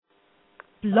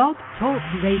Blog Talk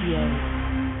Radio.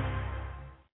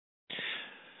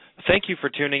 Thank you for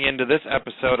tuning in to this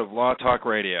episode of Law Talk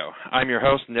Radio. I'm your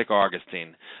host, Nick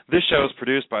Augustine. This show is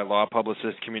produced by Law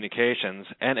Publicist Communications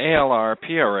and ALR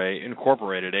PRA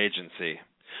Incorporated Agency.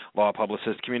 Law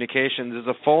Publicist Communications is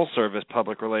a full-service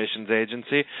public relations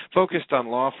agency focused on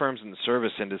law firms and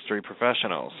service industry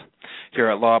professionals. Here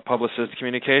at Law Publicist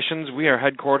Communications, we are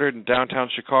headquartered in downtown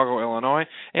Chicago, Illinois,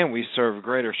 and we serve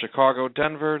Greater Chicago,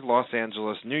 Denver, Los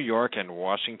Angeles, New York, and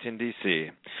Washington, D.C.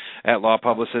 At Law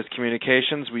Publicist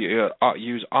Communications, we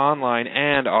use online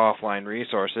and offline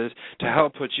resources to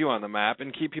help put you on the map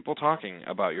and keep people talking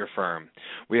about your firm.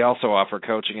 We also offer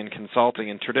coaching and consulting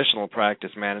in traditional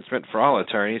practice management for all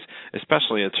attorneys,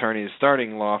 especially attorneys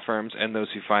starting law firms and those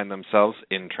who find themselves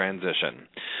in transition.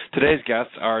 Today's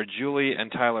guests are Julie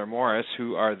and Tyler Morris,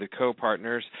 who are the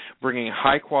co-partners bringing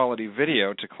high-quality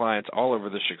video to clients all over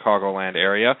the Chicagoland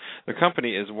area. The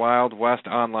company is Wild West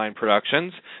Online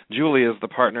Productions. Julie is the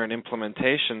partner and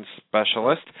implementation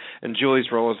specialist, and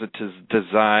Julie's role is to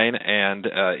design and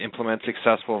implement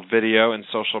successful video and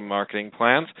social marketing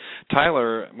plans.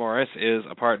 Tyler Morris is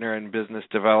a partner in business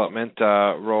development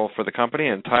role for the company,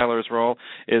 and Tyler's role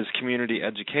is community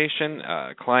education,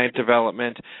 client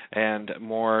development, and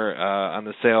more on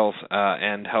the sales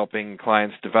and helping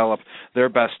clients develop their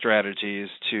best strategies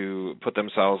to put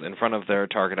themselves in front of their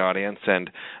target audience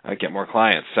and get more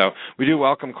clients. So we do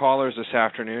welcome callers this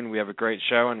afternoon. We have a great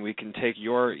show, and we can take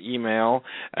your email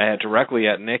directly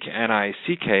at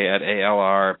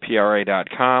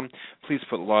nick@alrpra.com. Please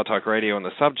put Law Talk Radio in the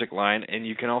subject line, and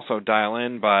you can also dial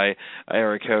in by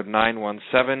area code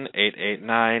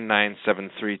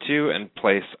 917-889-9732 and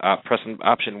press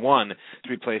option 1 to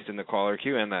be placed in the caller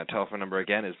queue, and that telephone number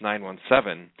again is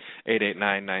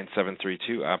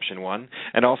 917-889-9732, option 1.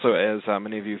 And also, as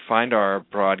many of you find our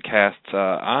broadcasts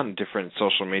on different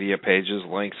social media pages,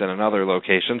 links, and in other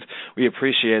locations, we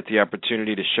appreciate the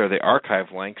opportunity to share the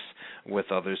archive links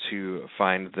with others who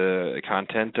find the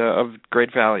content of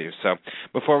great value. So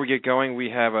before we get going, we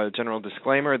have a general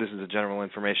disclaimer. This is a general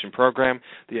information program.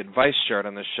 The advice shared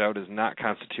on this show does not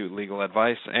constitute legal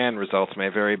advice, and results may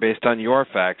vary based on your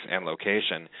facts and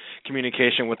location.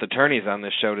 Communication with attorneys on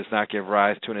this show does not give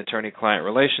rise to an attorney-client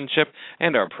relationship,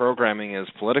 and our programming is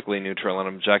politically neutral and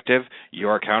objective.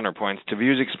 Your counterpoints to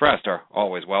views expressed are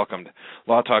always welcomed.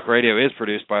 Law Talk Radio is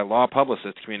produced by Law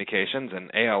Publicist Communications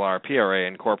and ALR PRA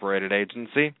Incorporated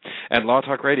Agency, and Law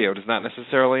Talk Radio does not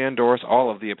necessarily endorse all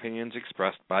of the opinions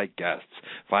expressed by guests.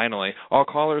 Finally, all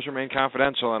callers remain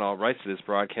confidential and all rights to this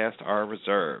broadcast are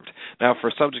reserved. Now,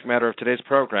 for subject matter of today's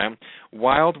program,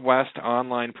 Wild West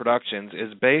Online Productions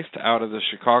is based out of the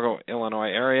Chicago, Illinois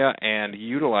area and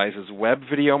utilizes web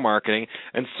video marketing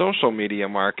and social media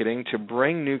marketing to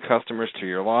bring new customers to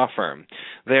your law firm.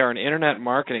 They are an internet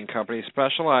marketing company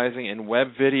specializing in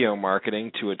web video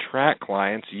marketing to attract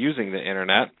clients using the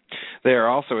internet. They are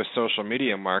also a social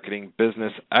media marketing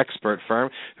business expert firm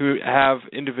who have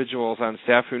individuals on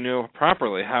staff who know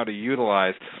properly how to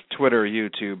utilize Twitter,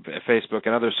 YouTube, Facebook,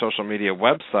 and other social media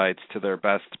websites to their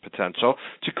best potential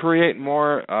to create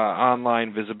more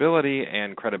online visibility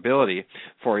and credibility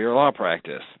for your law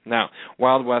practice. Now,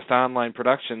 Wild West Online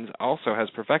Productions also has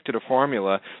perfected a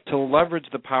formula to leverage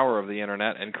the power of the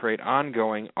internet and create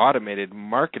ongoing automated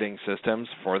marketing systems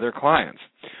for their clients.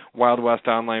 Wild West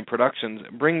Online Productions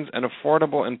brings an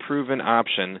affordable and proven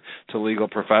option to legal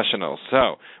professionals.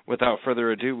 So, without further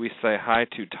ado, we say hi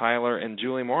to Tyler and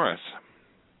Julie Morris.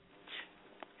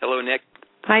 Hello, Nick.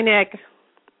 Hi, Nick.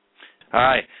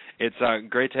 Hi. It's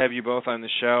great to have you both on the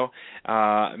show.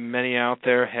 Many out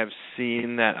there have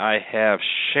seen that I have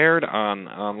shared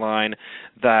online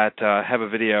that have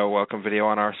a welcome video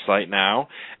on our site now,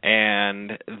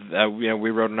 and we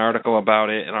wrote an article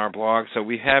about it in our blog, so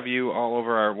we have you all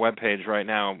over our webpage right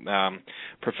now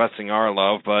professing our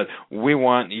love, but we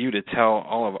want you to tell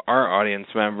all of our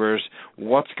audience members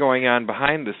what's going on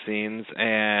behind the scenes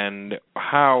and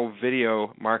how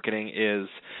video marketing is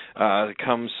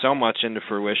comes so much into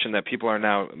fruition that people are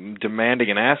now demanding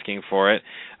and asking for it.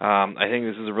 I think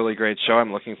this is a really great show.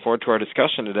 I'm looking forward to our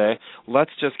discussion today. Let's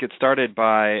just get started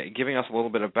by giving us a little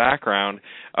bit of background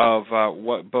of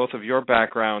what both of your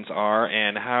backgrounds are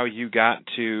and how you got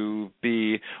to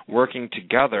be working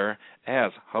together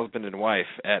as husband and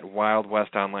wife at Wild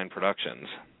West Online Productions.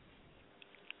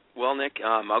 Well, Nick,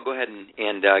 I'll go ahead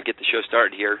and get the show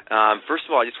started here. First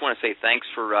of all, I just want to say thanks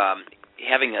for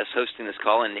having us hosting this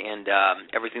call and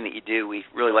everything that you do. We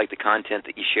really like the content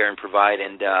that you share and provide,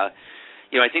 and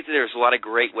I think that there's a lot of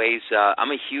great ways.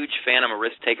 I'm a huge fan. I'm a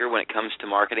risk taker when it comes to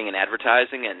marketing and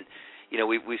advertising, and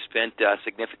we've spent a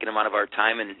significant amount of our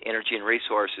time and energy and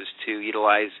resources to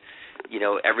utilize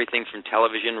everything from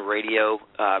television, radio,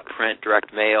 print,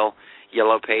 direct mail,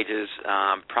 yellow pages,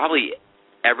 probably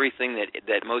everything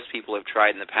that most people have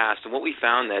tried in the past. And what we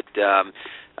found that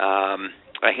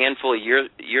a handful of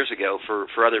years ago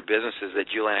for other businesses that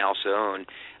Julie and I also own,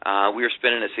 we were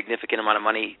spending a significant amount of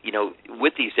money,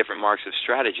 with these different marks of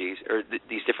strategies or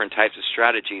these different types of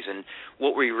strategies. And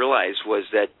what we realized was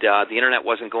that the Internet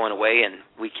wasn't going away, and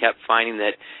we kept finding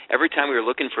that every time we were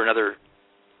looking for another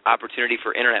opportunity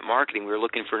for Internet marketing, we were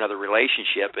looking for another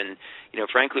relationship. And,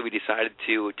 frankly, we decided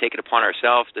to take it upon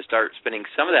ourselves to start spending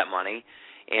some of that money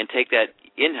and take that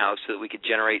in-house so that we could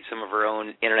generate some of our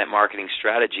own Internet marketing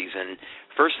strategies. And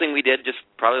first thing we did, just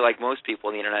probably like most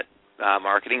people in the Internet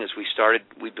marketing, is we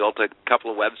built a couple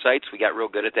of websites. We got real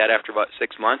good at that after about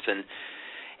 6 months, and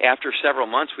after several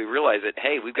months we realized that,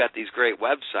 hey, we've got these great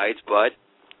websites, but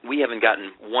we haven't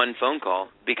gotten one phone call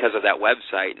because of that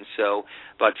website. And so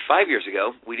about 5 years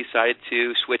ago, we decided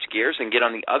to switch gears and get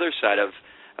on the other side of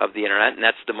the Internet, and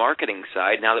that's the marketing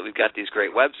side. Now that we've got these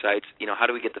great websites, how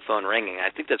do we get the phone ringing?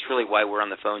 I think that's really why we're on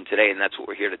the phone today, and that's what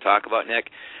we're here to talk about, Nick.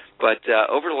 But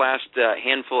over the last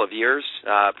handful of years,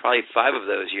 probably 5 of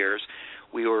those years,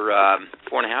 we were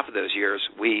 4.5 of those years,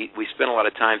 we spent a lot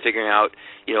of time figuring out,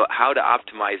 how to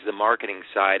optimize the marketing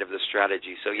side of the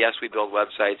strategy. So yes, we build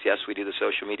websites. Yes, we do the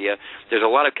social media. There's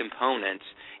a lot of components,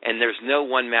 and there's no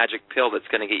one magic pill that's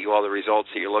going to get you all the results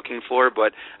that you're looking for.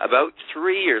 But about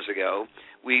 3 years ago,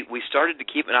 we started to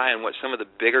keep an eye on what some of the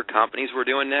bigger companies were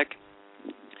doing, Nick,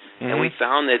 and we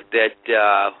found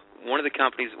that one of the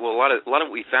companies, a lot of what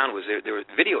we found was there was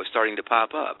video starting to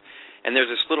pop up, and there's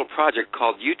this little project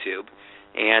called YouTube,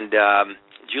 and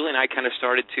Julie and I kind of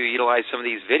started to utilize some of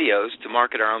these videos to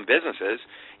market our own businesses,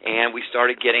 and we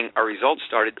started getting our results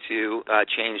started to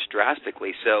change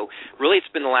drastically. So really, it's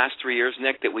been the last 3 years,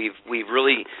 Nick, that we've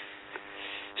really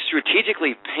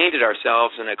strategically painted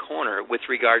ourselves in a corner with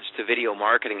regards to video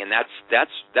marketing, and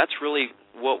that's really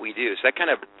what we do. So that kind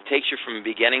of takes you from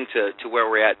beginning to where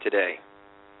we're at today.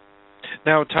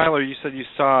 Now, Tyler, you said you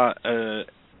saw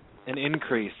an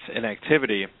increase in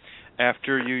activity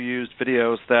after you used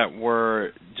videos that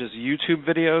were just YouTube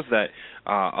videos that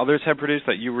others had produced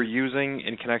that you were using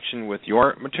in connection with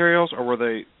your materials, or were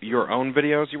they your own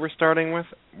videos you were starting with?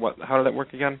 How did that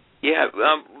work again? Yeah,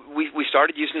 we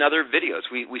started using other videos.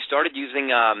 We started using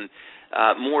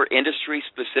more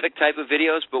industry-specific type of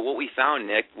videos, but what we found,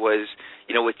 Nick, was,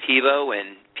 with TiVo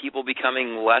and people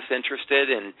becoming less interested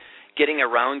and getting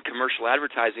around commercial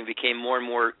advertising became more and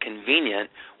more convenient,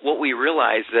 what we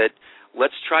realized that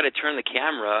let's try to turn the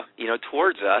camera,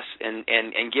 towards us and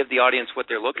give the audience what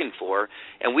they're looking for.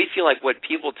 And we feel like what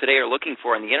people today are looking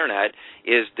for on the Internet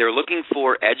is they're looking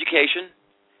for education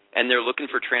and they're looking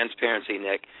for transparency,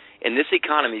 Nick. In this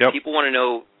economy, people want to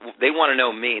know, they want to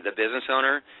know me, the business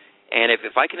owner, and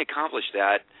if I can accomplish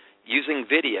that using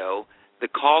video, the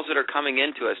calls that are coming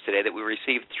into us today that we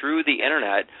receive through the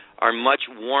Internet are much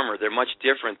warmer. They're much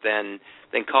different than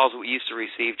calls we used to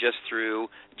receive just through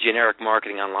generic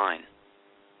marketing online.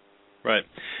 Right.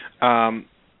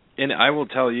 And I will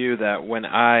tell you that when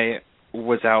I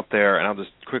was out there, and I'll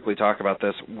just quickly talk about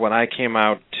this, when I came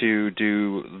out to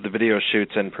do the video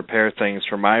shoots and prepare things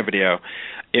for my video,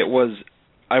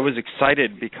 I was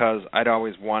excited because I'd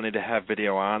always wanted to have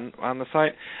video on the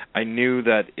site. I knew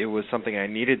that it was something I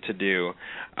needed to do.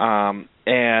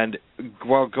 And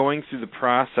while going through the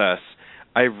process,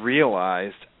 I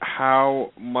realized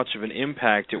how much of an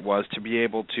impact it was to be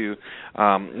able to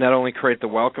not only create the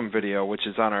welcome video, which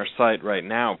is on our site right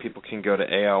now. People can go to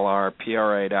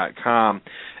alrpra.com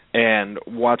and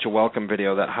watch a welcome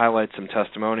video that highlights some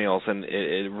testimonials, and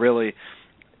it really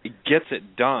gets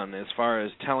it done as far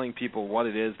as telling people what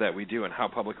it is that we do and how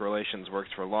public relations works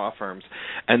for law firms.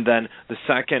 And then the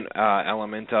second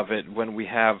element of it,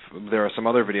 there are some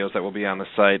other videos that will be on the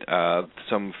site,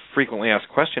 some frequently asked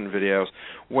question videos,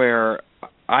 where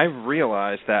I've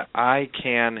realized that I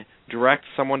can direct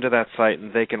someone to that site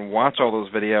and they can watch all those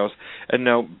videos and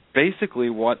know basically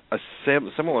what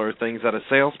similar things that a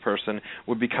salesperson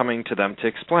would be coming to them to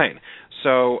explain.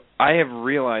 So I have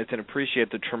realized and appreciate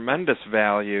the tremendous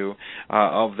value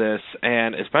of this,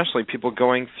 and especially people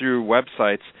going through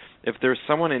websites. If there's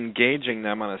someone engaging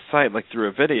them on a site, like through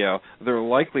a video, they're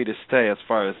likely to stay as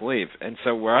far as leave. And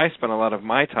so where I spend a lot of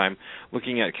my time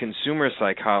looking at consumer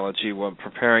psychology while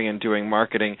preparing and doing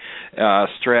marketing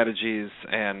strategies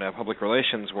and public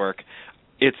relations work,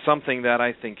 it's something that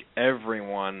I think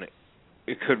everyone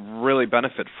could really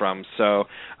benefit from. So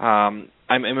I'm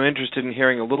interested in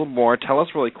hearing a little more. Tell us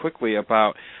really quickly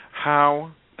about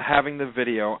how having the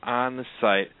video on the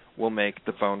site will make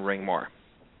the phone ring more.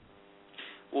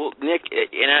 Well, Nick,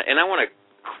 and I want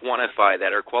to quantify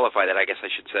that or qualify that, I guess I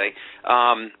should say.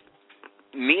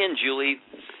 Me and Julie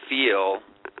feel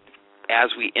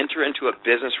as we enter into a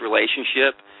business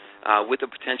relationship with a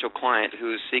potential client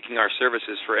who's seeking our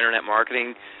services for internet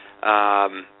marketing,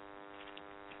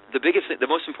 the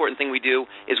most important thing we do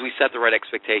is we set the right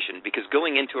expectation, because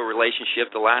going into a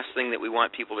relationship, the last thing that we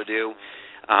want people to do,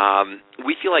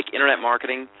 we feel like internet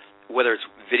marketing, whether it's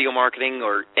video marketing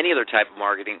or any other type of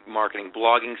marketing,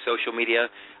 blogging, social media,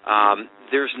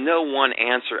 there's no one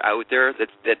answer out there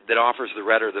that offers the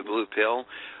red or the blue pill.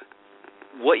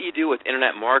 What you do with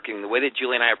internet marketing, the way that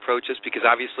Julie and I approach this, because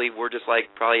obviously we're just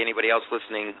like probably anybody else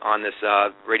listening on this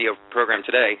radio program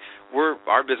today,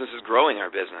 our business is growing our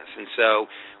business. And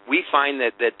so we find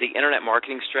that the internet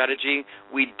marketing strategy,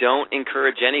 we don't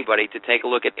encourage anybody to take a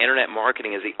look at internet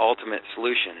marketing as the ultimate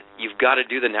solution. You've got to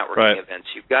do the networking events.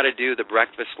 You've got to do the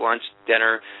breakfast, lunch,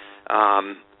 dinner.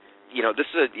 This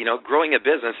is growing a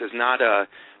business is not a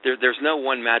there's no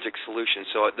one magic solution.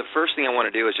 So the first thing I want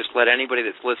to do is just let anybody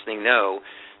that's listening know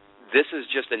this is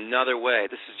just another way.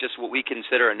 This is just what we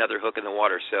consider another hook in the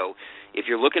water. So if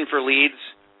you're looking for leads,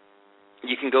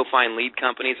 you can go find lead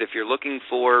companies. If you're looking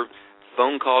for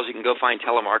phone calls, you can go find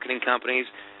telemarketing companies.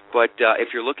 But if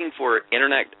you're looking for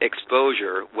internet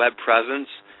exposure, web presence,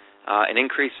 and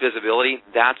increased visibility,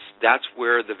 that's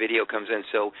where the video comes in.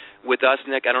 So with us,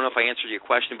 Nick, I don't know if I answered your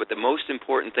question, but the most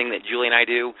important thing that Julie and I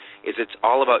do is it's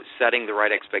all about setting the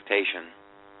right expectation.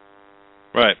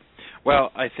 Right.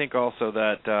 Well, I think also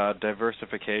that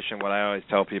diversification, what I always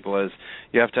tell people is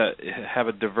you have to have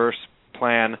a diverse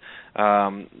plan,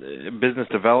 business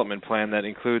development plan that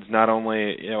includes not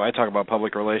only, I talk about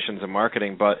public relations and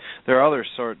marketing, but there are other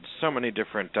so many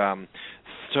different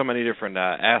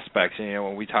aspects.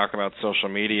 When we talk about social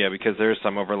media, because there's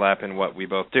some overlap in what we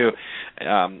both do,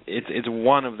 it's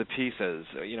one of the pieces.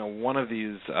 One of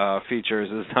these features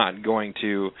is not going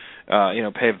to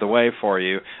pave the way for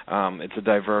you. It's a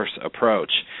diverse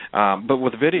approach. But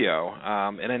with video,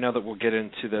 and I know that we'll get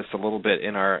into this a little bit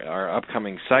in our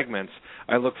upcoming segments,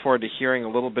 I look forward to hearing a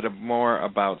little bit more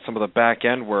about some of the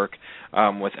back-end work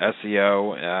with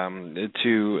SEO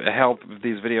to help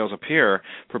these videos appear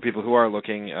for people who are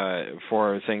looking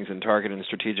for things in target and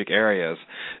strategic areas.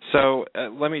 So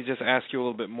let me just ask you a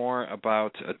little bit more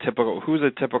about who's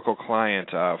a typical client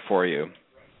for you?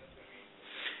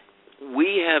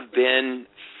 We have been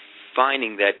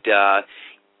finding that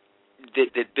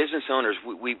that business owners,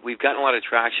 we've gotten a lot of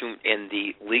traction in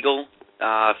the legal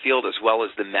field as well as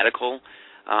the medical,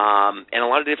 and a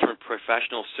lot of different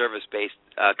professional service-based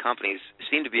companies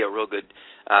seem to be a real good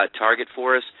target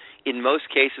for us. In most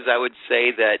cases, I would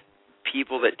say that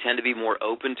people that tend to be more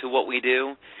open to what we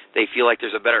do, they feel like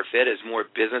there's a better fit as more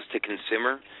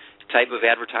business-to-consumer type of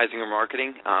advertising or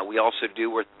marketing. We also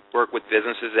do work with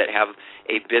businesses that have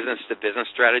a business-to-business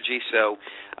strategy. So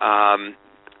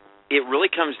it really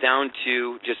comes down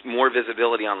to just more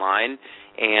visibility online.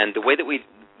 And the way that we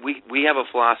have a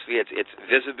philosophy,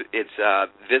 it's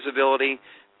visibility,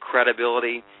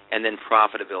 credibility, and then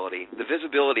profitability. The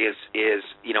visibility is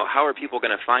how are people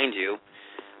going to find you?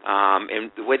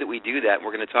 And the way that we do that,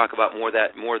 we're going to talk about more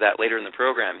of that later in the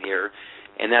program here.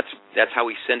 And that's how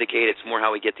we syndicate. It's more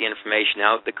how we get the information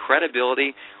out. The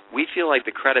credibility, we feel like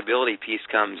the credibility piece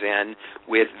comes in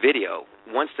with video.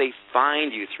 Once they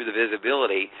find you through the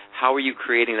visibility, how are you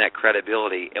creating that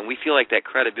credibility? And we feel like that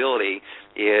credibility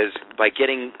is by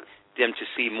getting them to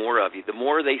see more of you. The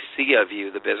more they see of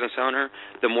you, the business owner,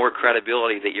 the more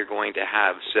credibility that you're going to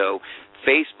have. So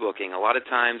Facebooking, a lot of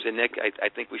times, and Nick, I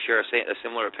think we share a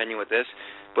similar opinion with this,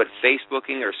 but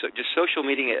Facebooking or just social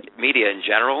media in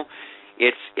general,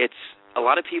 it's a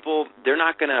lot of people, they're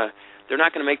not gonna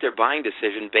make their buying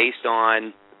decision based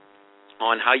on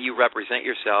how you represent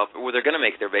yourself, or they're going to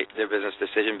make their business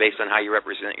decision based on how you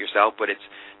represent yourself, but it's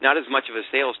not as much of a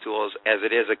sales tool as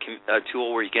it is a tool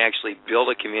where you can actually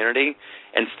build a community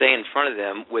and stay in front of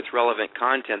them with relevant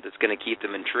content that's going to keep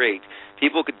them intrigued.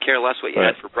 People could care less what you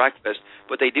had for breakfast,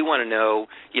 but they do want to know,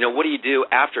 what do you do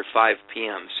after 5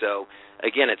 p.m.? So,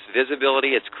 again, it's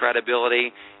visibility, it's credibility,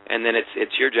 and then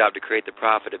it's your job to create the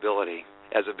profitability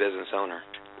as a business owner.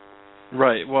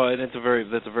 Right. Well, and that's a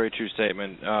very true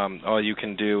statement. All you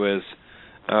can do is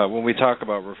when we talk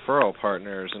about referral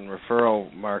partners and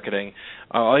referral marketing,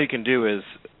 all you can do is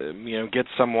get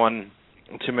someone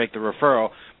to make the referral,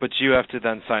 but you have to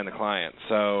then sign the client.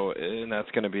 So, and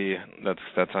that's going to be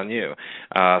that's on you.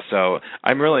 So,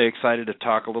 I'm really excited to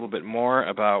talk a little bit more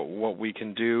about what we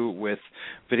can do with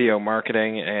video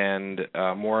marketing and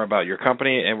more about your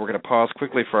company. And we're going to pause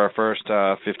quickly for our first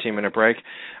 15-minute break.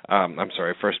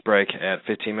 First break at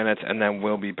 15 minutes, and then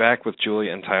we'll be back with Julie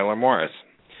and Tyler Morris.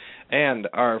 And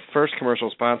our first commercial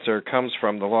sponsor comes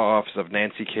from the law office of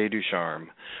Nancy K.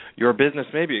 Ducharme. Your business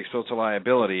may be exposed to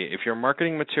liability if your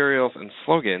marketing materials and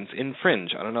slogans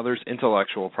infringe on another's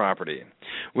intellectual property.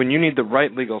 When you need the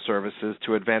right legal services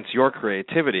to advance your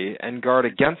creativity and guard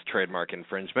against trademark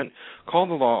infringement, call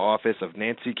the law office of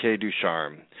Nancy K.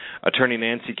 Ducharme. Attorney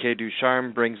Nancy K.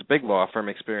 Ducharme brings big law firm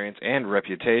experience and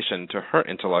reputation to her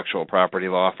intellectual property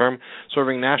law firm,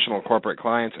 serving national corporate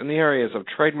clients in the areas of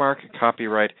trademark,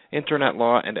 copyright, internet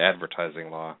law, and advertising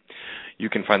law. You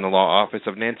can find the law office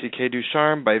of Nancy K.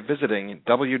 Ducharme by visiting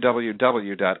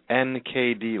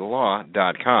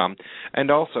www.nkdlaw.com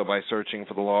and also by searching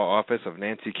for the law office of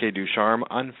Nancy K. Ducharme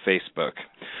on Facebook.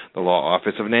 The law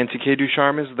office of Nancy K.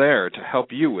 Ducharme is there to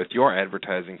help you with your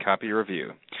advertising copy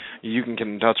review. You can get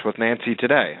in touch with Nancy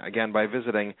today, again by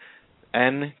visiting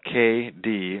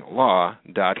nkdlaw.com.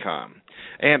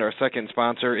 And our second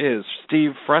sponsor is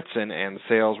Steve Fretzen and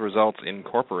Sales Results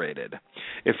Incorporated.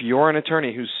 If you're an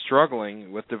attorney who's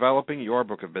struggling with developing your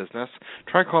book of business,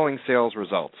 try calling Sales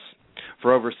Results.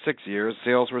 For over 6 years,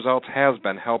 Sales Results has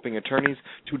been helping attorneys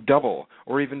to double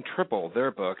or even triple their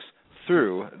books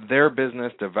through their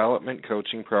business development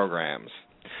coaching programs.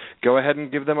 Go ahead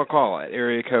and give them a call at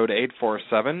area code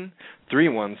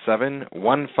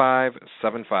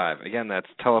 847-317-1575. Again, that's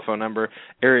telephone number,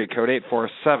 area code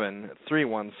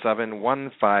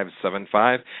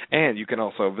 847-317-1575. And you can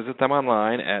also visit them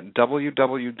online at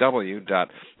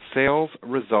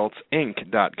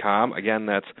www.salesresultsinc.com. Again,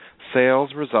 that's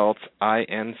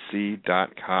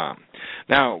salesresultsinc.com.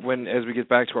 Now, as we get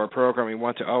back to our program, we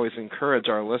want to always encourage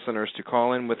our listeners to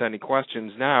call in with any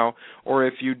questions now, or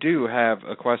if you do have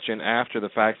a question after the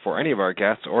fact for any of our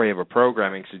guests, or you have a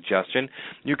programming suggestion,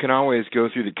 you can always go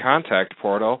through the contact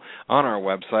portal on our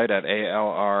website at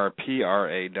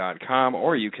alrpra.com,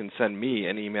 or you can send me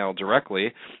an email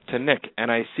directly to Nick,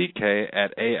 N-I-C-K,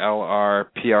 at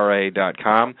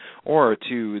alrpra.com, or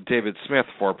to David Smith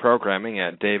for programming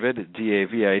at David,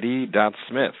 D-A-V-I-D,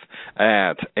 Smith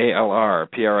at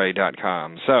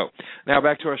alrpra.com. So, now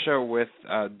back to our show with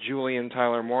Julie and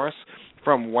Tyler Morris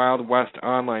from Wild West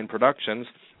Online Productions.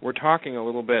 We're talking a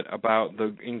little bit about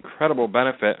the incredible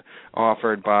benefit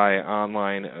offered by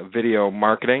online video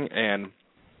marketing and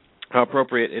how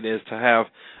appropriate it is to have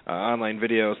online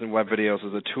videos and web videos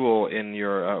as a tool in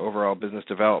your overall business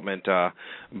development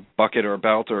bucket or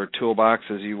belt or toolbox,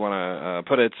 as you want to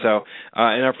put it. So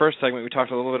in our first segment, we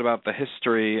talked a little bit about the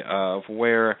history of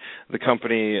where the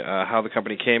company, how the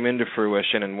company came into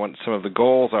fruition and what some of the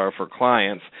goals are for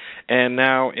clients. And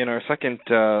now in our second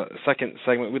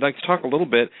segment, we'd like to talk a little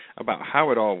bit about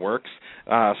how it all works.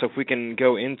 So if we can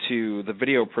go into the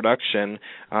video production,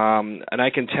 and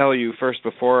I can tell you first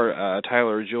before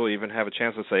Tyler or Julie even have a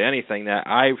chance to say anything that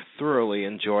I thoroughly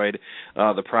enjoyed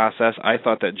the process. I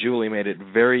thought that Julie made it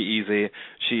very easy.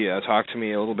 She talked to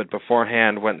me a little bit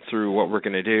beforehand, went through what we're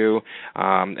going to do,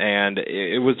 and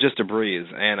it was just a breeze,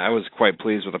 and I was quite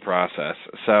pleased with the process.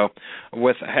 So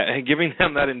with giving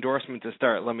them that endorsement to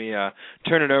start, let me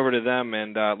turn it over to them,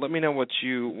 and let me know what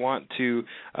you want to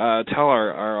tell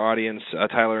our audience,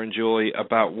 Tyler and Julie,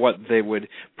 about what they would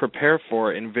prepare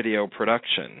for in video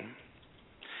production.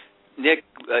 Nick,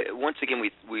 once again,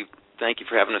 we thank you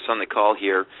for having us on the call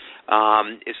here.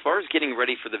 As far as getting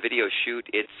ready for the video shoot,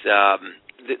 it's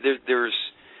there's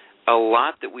a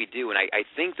lot that we do, and I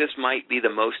think this might be the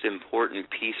most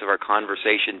important piece of our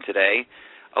conversation today.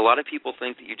 A lot of people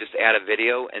think that you just add a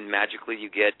video and magically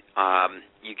you get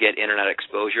internet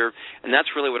exposure, and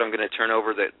that's really what I'm going to turn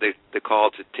over the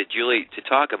call to Julie to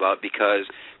talk about, because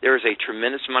there is a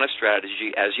tremendous amount of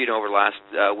strategy, as you know, over the last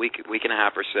week and a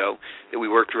half or so, that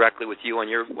we work directly with you on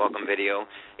your welcome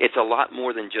video. It's a lot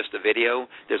more than just a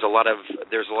video. There's a lot of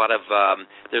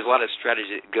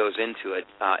strategy that goes into it,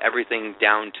 everything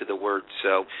down to the words.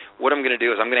 So what I'm going to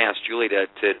do is I'm going to ask Julie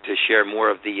to share more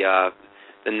of the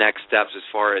next steps as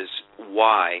far as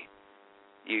why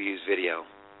you use video.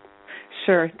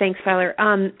 Sure. Thanks, Tyler.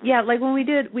 Like when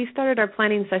we started our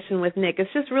planning session with Nick,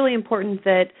 it's just really important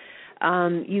that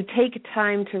you take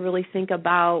time to really think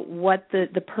about what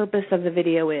the purpose of the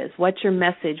video is. What's your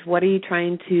message? What are you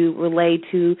trying to relay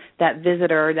to that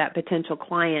visitor or that potential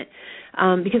client?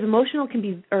 Because video can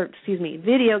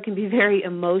be very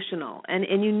emotional,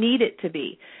 and you need it to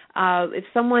be. If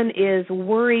someone is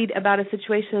worried about a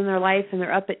situation in their life and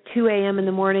they're up at 2 a.m. in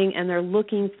the morning and they're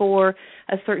looking for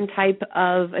a certain type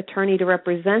of attorney to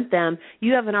represent them,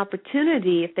 you have an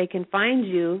opportunity, if they can find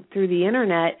you through the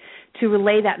Internet, to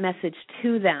relay that message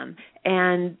to them.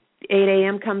 And 8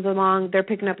 a.m. comes along, they're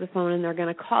picking up the phone and they're going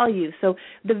to call you. So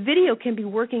the video can be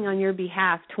working on your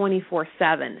behalf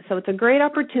 24/7. So it's a great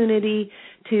opportunity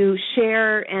to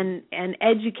share and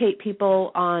educate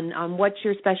people on what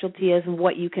your specialty is and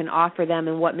what you can offer them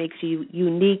and what makes you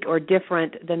unique or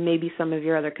different than maybe some of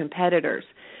your other competitors.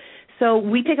 So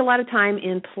we take a lot of time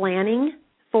in planning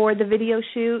for the video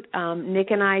shoot.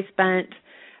 Nick and I spent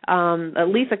at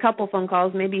least a couple phone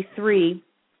calls, maybe 3,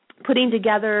 putting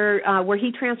together where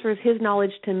he transfers his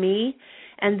knowledge to me,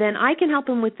 and then I can help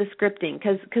him with the scripting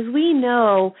because we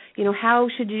know, how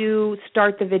should you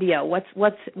start the video?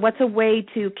 What's a way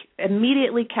to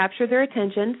immediately capture their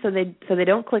attention so they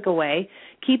don't click away,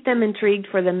 keep them intrigued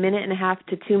for the 1.5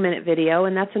 to 2 minute video,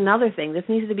 and that's another thing. This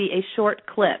needs to be a short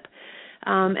clip.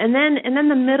 And then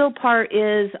the middle part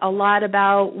is a lot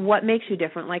about what makes you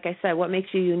different. Like I said, what makes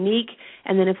you unique.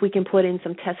 And then if we can put in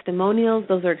some testimonials,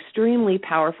 those are extremely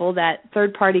powerful. That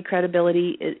third-party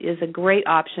credibility is a great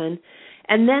option.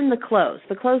 And then the close.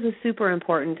 The close is super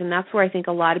important, and that's where I think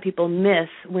a lot of people miss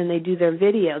when they do their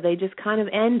video. They just kind of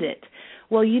end it.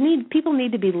 Well, people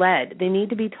need to be led. They need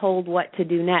to be told what to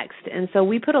do next. And so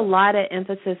we put a lot of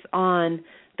emphasis on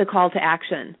the call to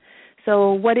action.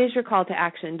 So what is your call to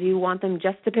action? Do you want them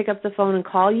just to pick up the phone and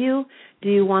call you? Do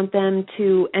you want them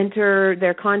to enter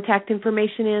their contact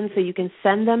information in so you can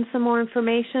send them some more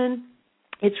information?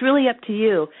 It's really up to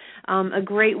you. A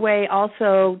great way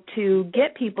also to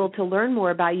get people to learn more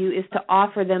about you is to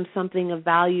offer them something of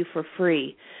value for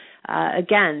free.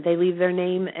 Again, they leave their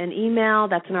name and email.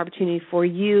 That's an opportunity for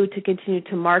you to continue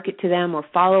to market to them or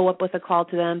follow up with a call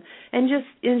to them and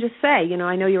just say,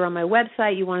 I know you're on my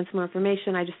website, you wanted some more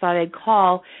information, I just thought I'd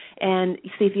call and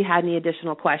see if you had any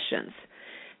additional questions.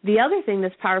 The other thing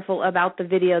that's powerful about the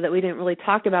video that we didn't really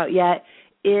talk about yet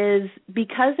is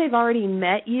because they've already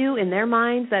met you, in their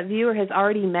minds, that viewer has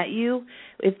already met you,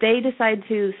 if they decide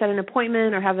to set an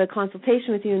appointment or have a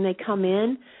consultation with you and they come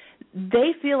in,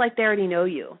 they feel like they already know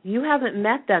you. You haven't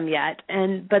met them yet,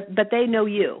 but they know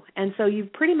you. And so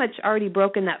you've pretty much already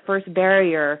broken that first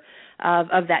barrier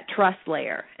of that trust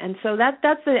layer. And so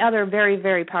that's the other very,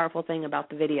 very powerful thing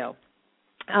about the video.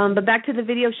 But back to the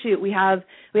video shoot, we have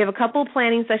a couple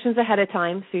planning sessions ahead of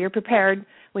time, so you're prepared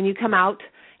when you come out.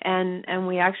 And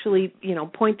we actually,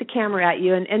 point the camera at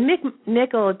you. And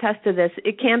Nick will attest to this.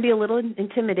 It can be a little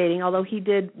intimidating, although he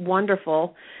did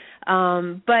wonderful.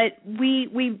 But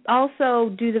we also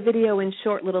do the video in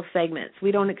short little segments.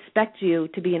 We don't expect you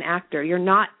to be an actor. You're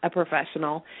not a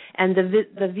professional. And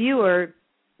the viewer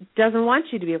doesn't want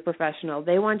you to be a professional.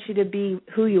 They want you to be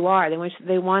who you are.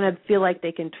 They want to feel like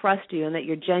they can trust you and that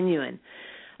you're genuine.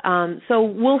 So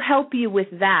we'll help you with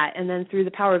that, and then through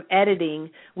the power of editing,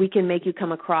 we can make you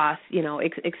come across,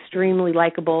 extremely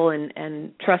likable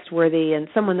and trustworthy and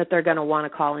someone that they're going to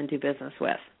want to call and do business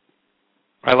with.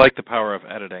 I like the power of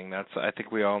editing. I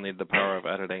think we all need the power of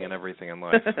editing in everything in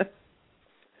life.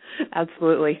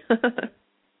 Absolutely. Go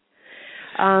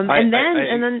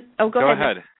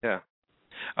ahead. Yeah.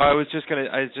 I was just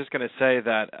gonna say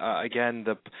that again.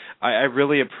 I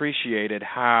really appreciated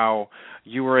how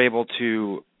you were able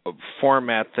to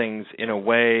format things in a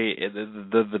way.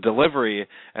 The delivery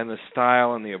and the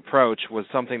style and the approach was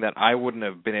something that I wouldn't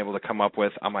have been able to come up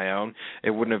with on my own.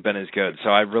 It wouldn't have been as good. So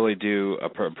I really do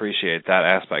appreciate that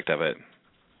aspect of it.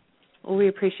 Well, we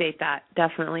appreciate that,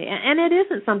 definitely. And it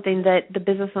isn't something that the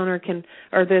business owner can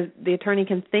or the attorney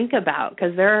can think about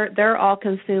because they're all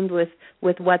consumed with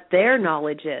what their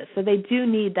knowledge is. So they do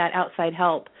need that outside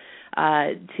help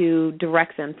to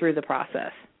direct them through the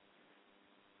process.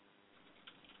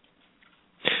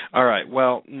 All right.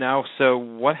 Well, now, so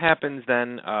what happens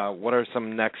then? What are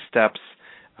some next steps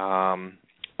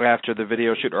after the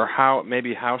video shoot, or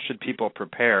how should people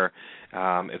prepare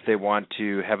if they want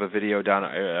to have a video done?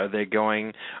 Are they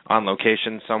going on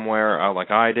location somewhere like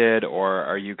I did, or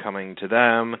are you coming to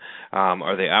them?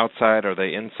 Are they outside? Are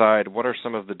they inside? What are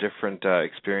some of the different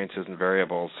experiences and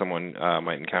variables someone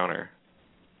might encounter?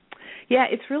 Yeah,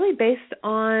 it's really based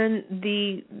on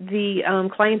the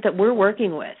client that we're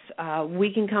working with.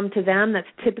 We can come to them. That's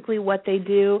typically what they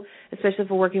do, especially if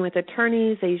we're working with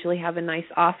attorneys. They usually have a nice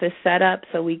office setup,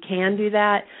 so we can do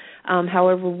that.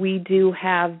 However, we do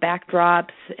have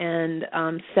backdrops and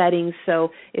settings,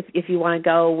 so if you want to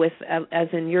go with, as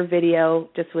in your video,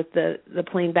 just with the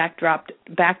plain backdrop,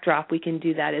 we can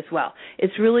do that as well.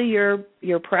 It's really your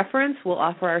preference. We'll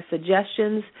offer our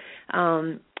suggestions.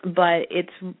 But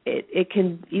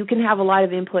you can have a lot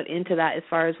of input into that as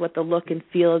far as what the look and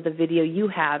feel of the video you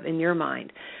have in your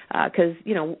mind, because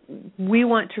we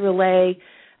want to relay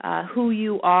who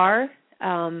you are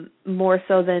more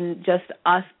so than just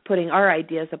us putting our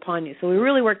ideas upon you. So we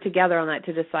really work together on that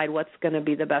to decide what's going to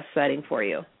be the best setting for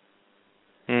you.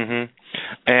 Mm-hmm.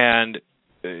 And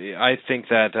I think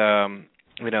that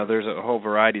there's a whole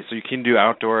variety. So you can do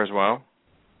outdoor as well.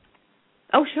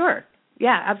 Oh, sure.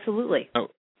 Yeah, absolutely. Oh,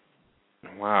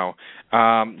 wow.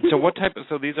 So what type of,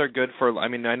 so these are good for, I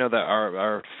mean, I know that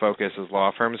our focus is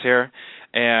law firms here,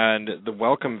 and the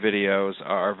welcome videos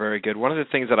are very good. One of the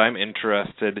things that I'm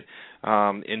interested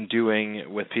in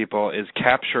doing with people is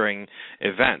capturing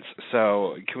events.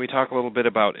 So can we talk a little bit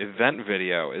about event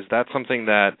video? Is that something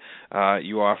that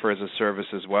you offer as a service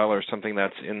as well, or something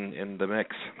that's in the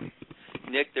mix?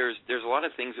 Nick, there's a lot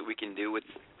of things that we can do with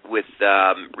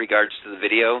regards to the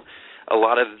video. A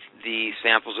lot of the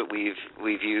samples that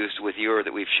we've used with you or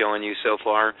that we've shown you so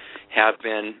far have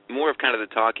been more of kind of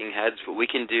the talking heads, but we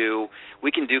can do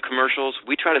commercials.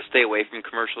 We try to stay away from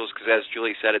commercials because, as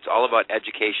Julie said, it's all about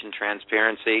education,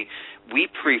 transparency. We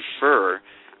prefer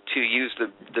to use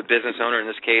the business owner, in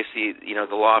this case,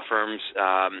 the law firm's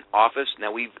office.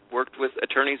 Now, we've worked with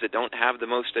attorneys that don't have the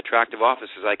most attractive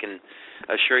offices, I can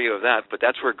assure you of that, but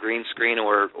that's where green screen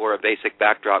or a basic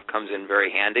backdrop comes in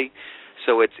very handy.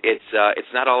 So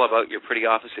it's not all about your pretty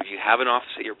office. If you have an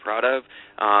office that you're proud of,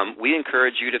 we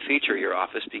encourage you to feature your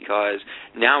office, because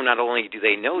now not only do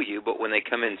they know you, but when they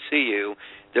come in and see you,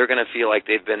 they're going to feel like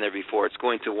they've been there before. It's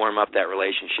going to warm up that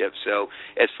relationship. So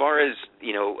as far as,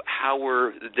 how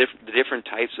we're the different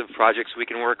types of projects we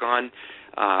can work on,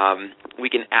 we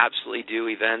can absolutely do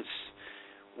events.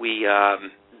 I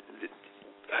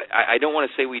don't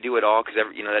want to say we do it all, because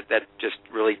that just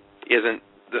really isn't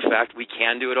the fact. We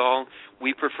can do it all.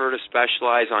 We prefer to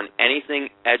specialize on anything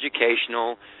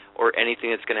educational or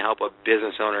anything that's going to help a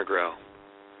business owner grow.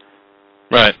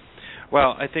 Right.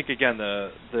 Well, I think again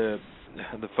the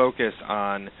focus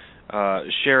on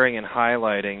sharing and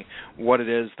highlighting what it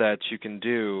is that you can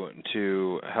do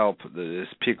to help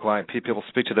people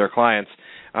speak to their clients.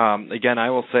 Again, I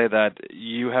will say that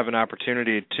you have an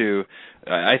opportunity to.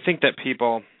 I think that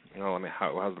people.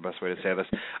 How's the best way to say this?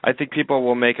 I think people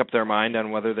will make up their mind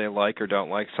on whether they like or don't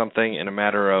like something in a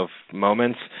matter of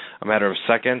moments, a matter of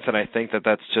seconds, and I think that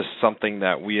that's just something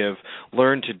that we have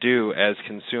learned to do as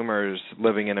consumers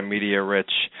living in a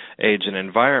media-rich age and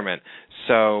environment.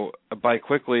 So by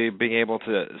quickly being able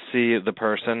to see the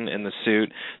person in the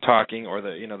suit talking, or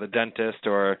the dentist,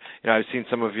 or I've seen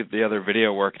some of the other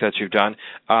video work that you've done,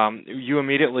 you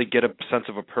immediately get a sense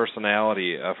of a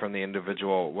personality from the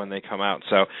individual when they come out.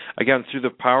 So again, through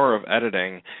the power of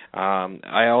editing,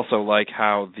 I also like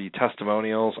how the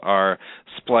testimonials are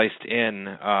spliced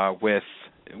in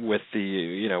with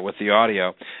the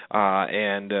audio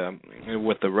and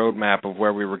with the roadmap of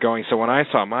where we were going. So when I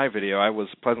saw my video, I was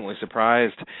pleasantly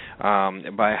surprised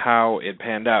by how it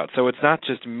panned out. So it's not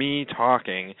just me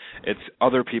talking; it's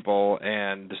other people,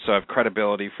 and so I have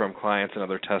credibility from clients and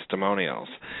other testimonials.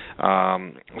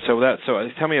 So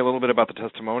tell me a little bit about the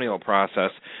testimonial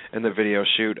process in the video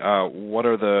shoot. What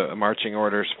are the marching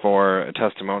orders for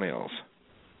testimonials?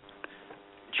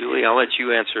 Julie, I'll let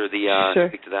you answer Sure.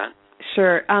 Speak to that.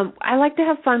 Sure. I like to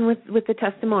have fun with the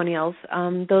testimonials.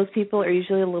 Those people are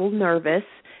usually a little nervous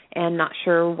and not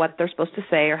sure what they're supposed to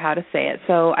say or how to say it.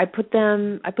 So I put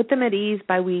them at ease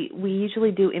by we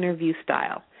usually do interview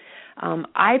style.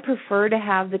 I prefer to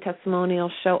have the testimonial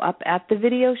show up at the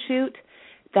video shoot.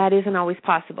 That isn't always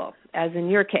possible, as in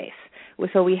your case.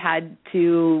 So we had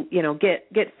to,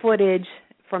 get footage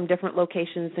from different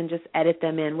locations and just edit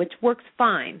them in, which works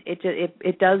fine.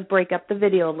 It does break up the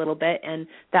video a little bit, and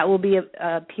that will be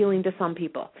appealing to some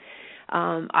people.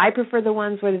 I prefer the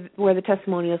ones where the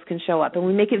testimonials can show up, and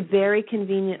we make it very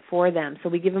convenient for them. So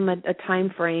we give them a time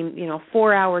frame,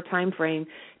 4-hour time frame,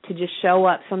 to just show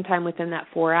up sometime within that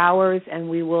 4 hours, and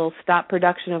we will stop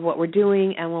production of what we're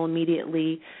doing, and we'll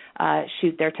immediately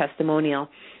shoot their testimonial.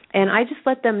 And I just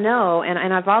let them know,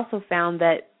 and I've also found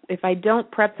that if I don't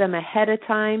prep them ahead of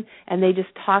time and they just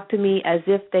talk to me as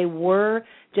if they were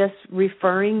just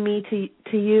referring me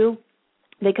to you,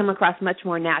 they come across much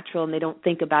more natural and they don't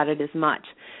think about it as much.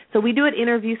 So we do it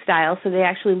interview style, so they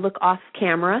actually look off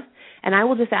camera, and I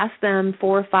will just ask them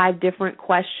 4 or 5 different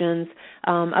questions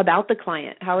about the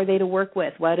client. How are they to work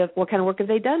with? What kind of work have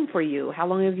they done for you? How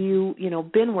long have you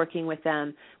been working with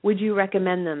them? Would you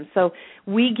recommend them? So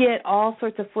we get all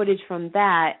sorts of footage from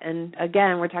that, and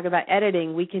again, we're talking about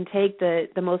editing. We can take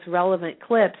the most relevant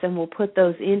clips and we'll put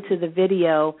those into the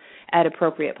video at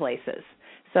appropriate places.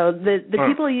 So the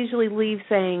people usually leave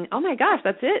saying, "Oh my gosh,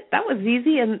 that's it. That was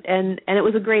easy," and it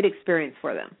was a great experience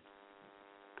for them.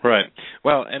 Right.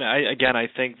 Well, and I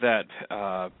think that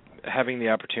having the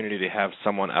opportunity to have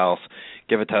someone else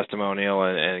give a testimonial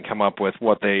and come up with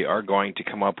what they are going to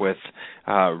come up with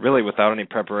really without any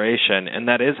preparation, and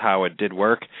that is how it did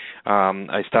work.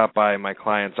 I stopped by my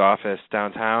client's office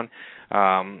downtown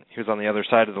he was on the other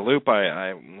side of the loop.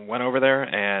 I went over there,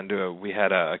 and we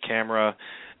had a camera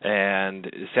and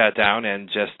sat down and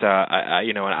just,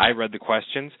 and I read the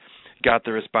questions, got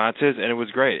the responses, and it was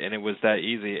great, and it was that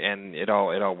easy, and it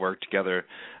all worked together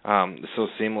so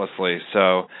seamlessly.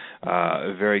 So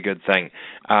a very good thing.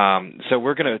 So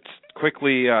we're going to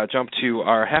quickly jump to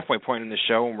our halfway point in the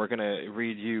show, and we're going to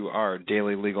read you our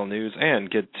daily legal news and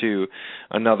get to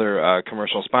another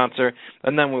commercial sponsor,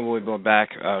 and then we will be back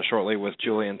shortly with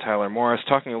Julie and Tyler Morris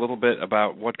talking a little bit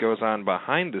about what goes on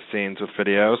behind the scenes with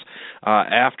videos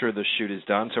after the shoot is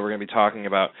done. So we're going to be talking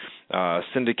about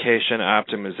syndication,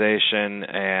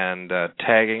 optimization, and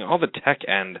tagging, all the tech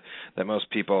end that most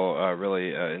people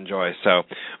really enjoy. So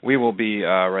we will be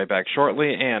right back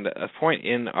shortly, and a point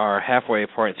in our halfway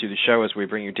point through the show as we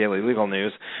bring you daily legal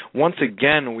news. Once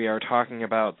again, we are talking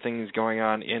about things going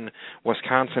on in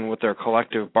Wisconsin with their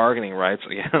collective bargaining rights.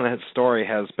 Again, that story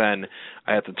has been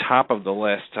at the top of the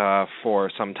list for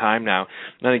some time now.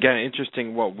 And again,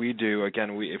 interesting what we do.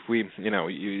 Again,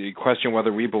 you question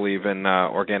whether we believe in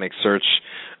organic search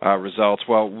results.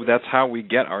 Well, that's how we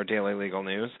get our daily legal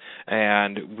news,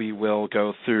 and we will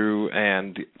go through,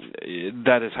 and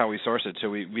that is how we source it. So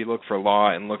we look for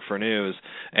law and look for news,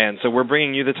 and so we're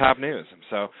bringing you the top news.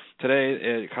 So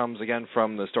today it comes again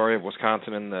from the story of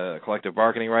Wisconsin and the collective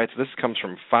bargaining rights. This comes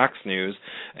from Fox News,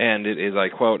 and it is, I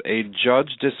quote, "A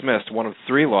judge dismissed one of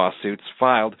 3 lawsuits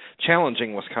filed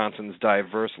challenging Wisconsin's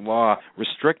diverse law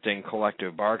restricting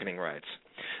collective bargaining rights."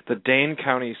 The Dane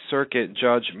County Circuit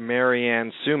Judge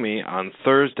Marianne Sumi on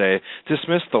Thursday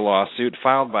dismissed the lawsuit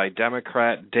filed by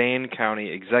Democrat Dane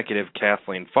County Executive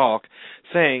Kathleen Falk,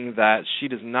 saying that she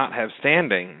does not have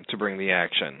standing to bring the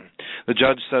action. The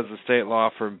judge says the state law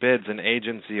forbids an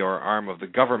agency or arm of the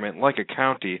government, like a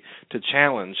county, to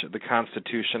challenge the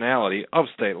constitutionality of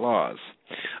state laws.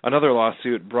 Another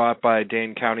lawsuit brought by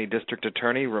Dane County District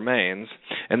Attorney remains.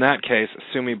 In that case,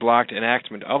 Sumi blocked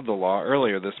enactment of the law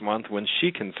earlier this month when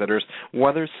she considers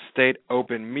whether state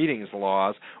open meetings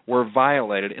laws were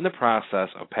violated in the process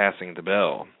of passing the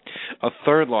bill. A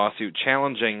third lawsuit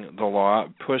challenging the law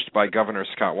pushed by Governor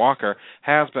Scott Walker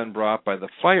has been brought by the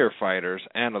firefighters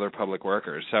and other public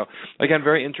workers. So, again,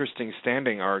 very interesting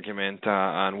standing argument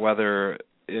on whether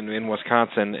in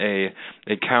Wisconsin, a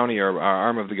county or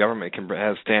arm of the government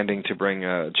has standing to bring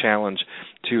a challenge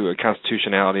to a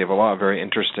constitutionality of a law. A very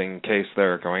interesting case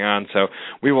there going on. So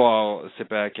we will all sit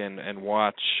back and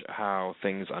watch how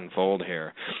things unfold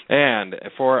here. And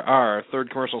for our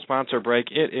third commercial sponsor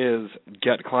break, it is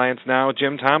Get Clients Now,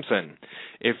 Jim Thompson.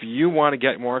 If you want to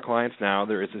get more clients now,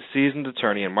 there is a seasoned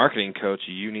attorney and marketing coach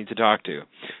you need to talk to.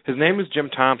 His name is Jim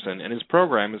Thompson, and his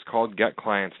program is called Get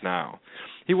Clients Now.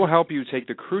 He will help you take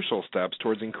the crucial steps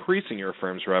towards increasing your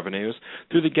firm's revenues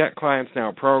through the Get Clients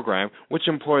Now program, which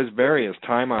employs various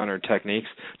time-honored techniques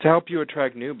to help you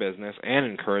attract new business and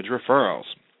encourage referrals.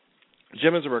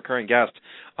 Jim is a recurring guest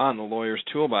on the Lawyer's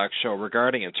Toolbox show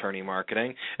regarding attorney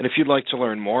marketing, and if you'd like to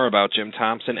learn more about Jim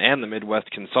Thompson and the Midwest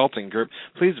Consulting Group,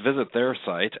 please visit their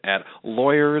site at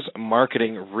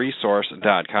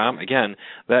lawyersmarketingresource.com. Again,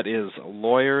 that is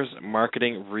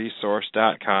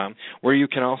lawyersmarketingresource.com, where you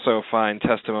can also find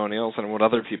testimonials and what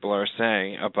other people are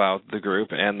saying about the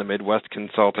group and the Midwest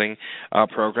Consulting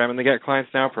program and the Get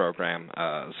Clients Now program.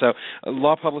 So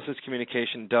Law Publicist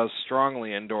Communication does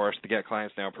strongly endorse the Get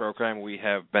Clients Now program. We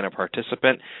have been a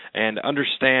participant and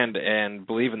understand and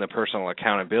believe in the personal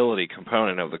accountability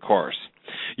component of the course.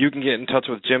 You can get in touch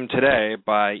with Jim today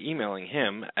by emailing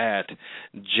him at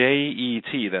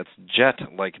JET, that's jet,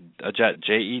 like a jet,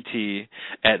 JET,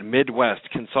 at Midwest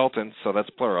Consultants, so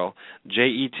that's plural,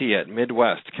 JET at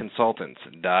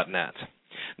midwestconsultants.net.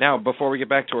 Now, before we get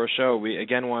back to our show, we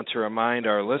again want to remind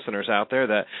our listeners out there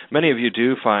that many of you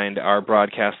do find our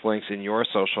broadcast links in your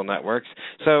social networks.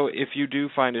 So if you do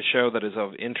find a show that is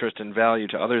of interest and value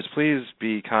to others, please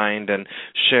be kind and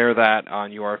share that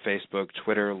on your Facebook,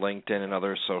 Twitter, LinkedIn, and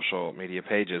other social media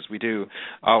pages. We do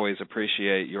always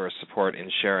appreciate your support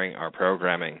in sharing our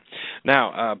programming.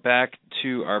 Now, back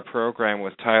to our program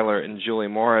with Tyler and Julie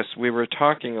Morris. We were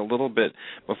talking a little bit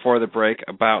before the break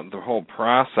about the whole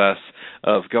process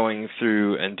of going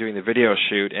through and doing the video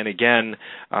shoot, and again,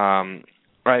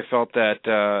 I felt that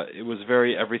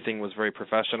everything was very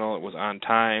professional. It was on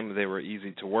time. They were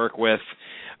easy to work with.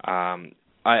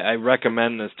 I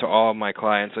recommend this to all of my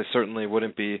clients. I certainly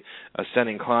wouldn't be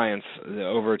sending clients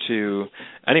over to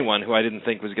anyone who I didn't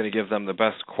think was going to give them the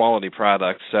best quality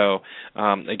product. So,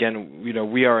 again,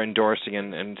 we are endorsing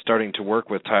and starting to work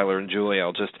with Tyler and Julie.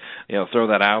 I'll just, throw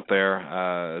that out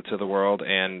there to the world.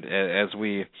 And as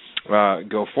we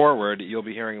go forward, you'll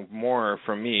be hearing more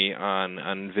from me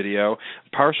on video,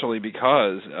 partially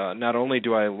because not only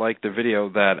do I like the video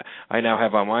that I now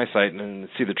have on my site and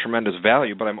see the tremendous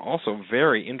value, but I'm also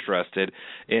very interested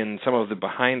in some of the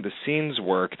behind-the-scenes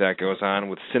work that goes on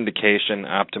with syndication,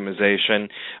 optimization,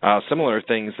 similar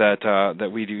things that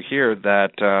we do here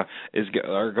that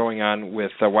are going on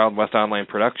with Wild West Online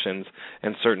Productions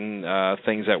and certain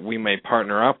things that we may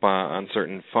partner up on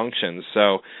certain functions.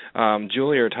 So,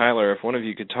 Julie or Tyler, if one of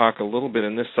you could talk a little bit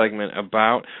in this segment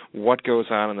about what goes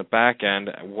on in the back end,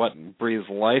 what breathes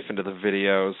life into the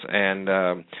videos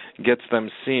and gets them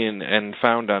seen and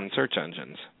found on search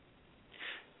engines.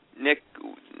 Nick,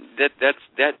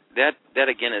 that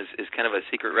again is kind of a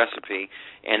secret recipe,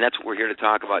 and that's what we're here to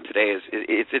talk about today.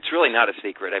 It's really not a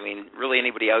secret. I mean, really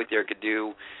anybody out there could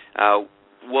do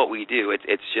what we do.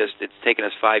 It's taken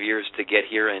us 5 years to get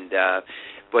here, and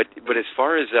but as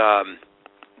far as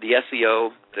the SEO,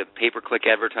 the pay-per-click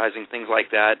advertising, things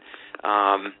like that.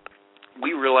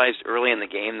 We realized early in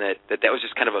the game that was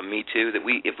just kind of a me too, that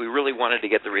if we really wanted to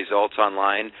get the results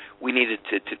online, we needed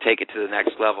to take it to the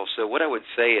next level. So what I would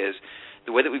say is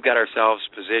the way that we've got ourselves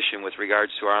positioned with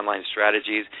regards to our online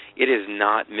strategies, it is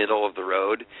not middle of the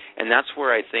road, and that's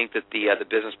where I think that the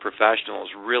business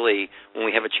professionals really, when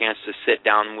we have a chance to sit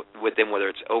down with them, whether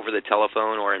it's over the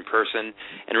telephone or in person,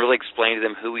 and really explain to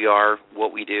them who we are,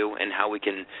 what we do, and how we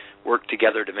can work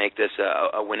together to make this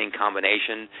a winning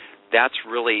combination, that's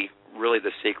really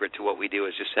the secret to what we do,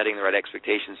 is just setting the right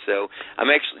expectations. So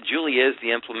Julie is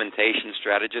the implementation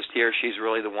strategist here. She's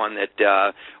really the one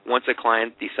that once a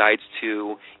client decides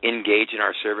to engage in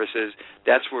our services,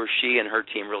 that's where she and her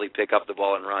team really pick up the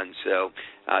ball and run. So,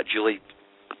 Julie.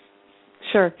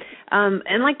 Sure.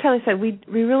 And like Tyler said, we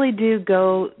really do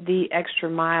go the extra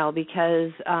mile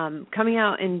because coming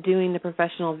out and doing the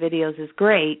professional videos is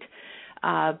great,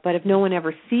 but if no one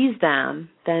ever sees them,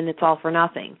 then it's all for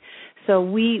nothing. So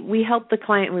we help the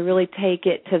client, and we really take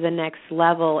it to the next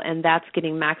level, and that's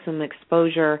getting maximum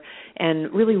exposure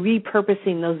and really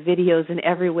repurposing those videos in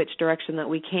every which direction that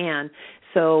we can.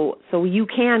 So you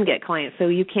can get clients, so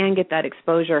you can get that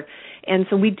exposure. And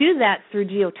so we do that through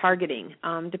geo-targeting.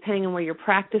 Depending on where your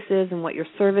practice is and what your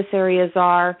service areas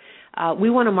are,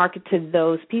 we want to market to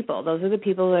those people. Those are the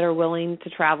people that are willing to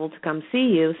travel to come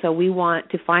see you, so we want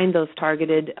to find those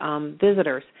targeted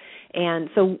visitors. And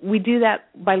so we do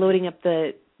that by loading up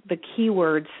the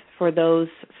keywords for those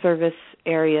service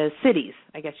areas, cities,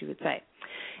 I guess you would say.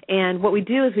 And what we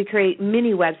do is we create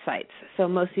mini websites. So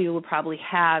most of you will probably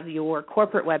have your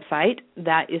corporate website.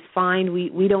 That is fine.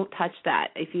 We don't touch that.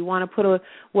 If you want to put a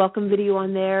welcome video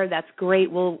on there, that's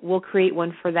great. We'll create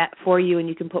one for you, and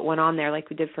you can put one on there like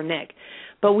we did for Nick.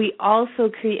 But we also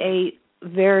create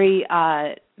very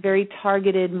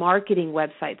targeted marketing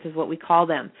websites, is what we call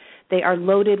them. They are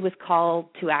loaded with call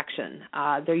to action.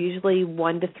 They're usually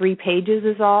 1 to 3 pages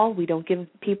is all. We don't give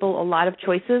people a lot of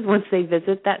choices once they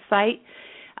visit that site.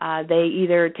 They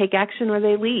either take action or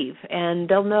they leave, and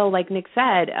they'll know, like Nick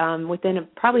said, within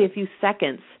probably a few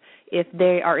seconds if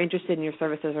they are interested in your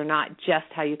services or not, just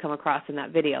how you come across in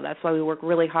that video. That's why we work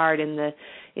really hard in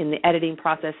the editing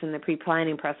process and the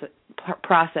pre-planning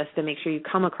process to make sure you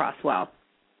come across well.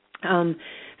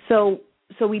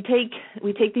 So we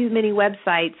take these mini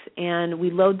websites and we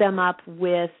load them up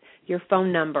with your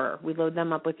phone number. We load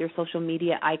them up with your social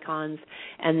media icons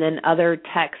and then other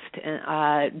text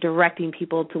directing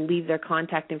people to leave their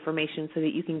contact information so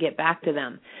that you can get back to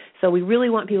them. So we really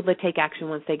want people to take action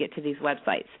once they get to these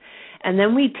websites. And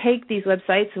then we take these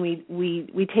websites and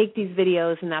we take these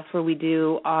videos, and that's where we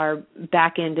do our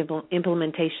back-end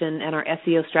implementation and our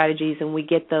SEO strategies, and we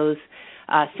get those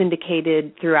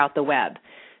syndicated throughout the web.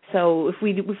 So if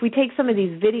we take some of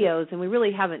these videos, and we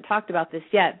really haven't talked about this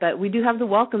yet, but we do have the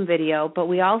welcome video, but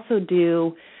we also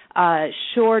do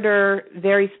shorter,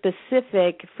 very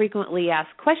specific, frequently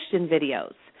asked question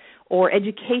videos or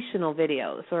educational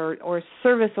videos or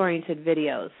service-oriented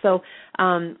videos. So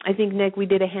I think, Nick, we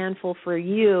did a handful for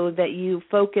you that you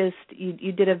focused,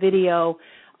 you did a video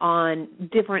on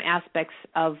different aspects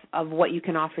of what you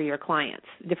can offer your clients,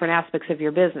 different aspects of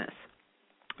your business.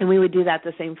 And we would do that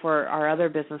the same for our other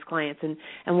business clients.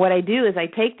 And what I do is I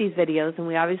take these videos and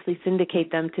we obviously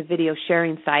syndicate them to video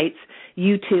sharing sites,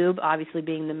 YouTube obviously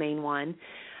being the main one.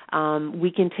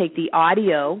 We can take the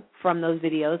audio from those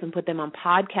videos and put them on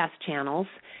podcast channels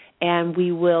and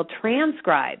we will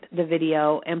transcribe the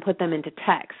video and put them into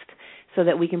text so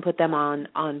that we can put them on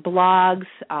blogs,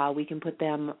 we can put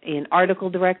them in article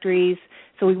directories.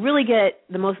 So we really get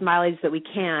the most mileage that we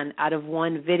can out of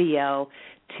one video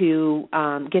to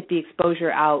get the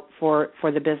exposure out for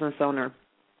the business owner.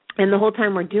 And the whole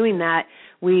time we're doing that,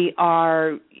 we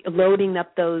are loading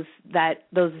up those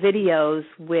videos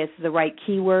with the right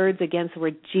keywords. Again, so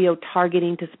we're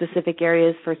geo-targeting to specific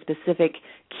areas for specific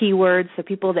keywords. So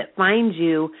people that find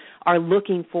you are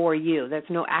looking for you. There's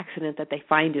no accident that they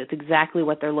find you. It's exactly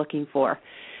what they're looking for.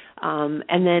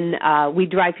 And then we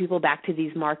drive people back to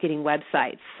these marketing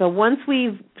websites. So once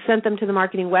we've sent them to the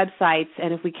marketing websites,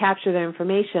 and if we capture their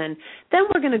information, then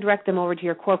we're going to direct them over to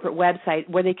your corporate website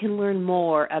where they can learn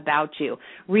more about you,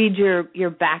 read your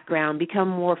background, become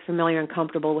more familiar and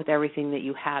comfortable with everything that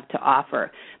you have to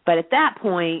offer. But at that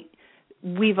point,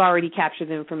 we've already captured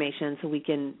the information, so we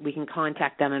can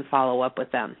contact them and follow up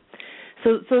with them.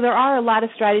 So there are a lot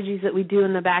of strategies that we do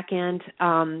in the back end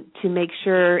to make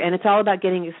sure, and it's all about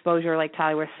getting exposure, like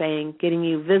Tyler was saying, getting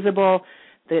you visible.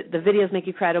 The videos make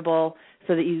you credible,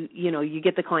 so that you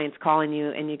get the clients calling you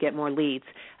and you get more leads.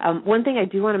 One thing I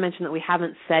do want to mention that we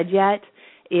haven't said yet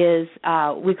is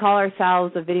we call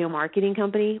ourselves a video marketing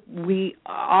company. We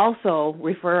also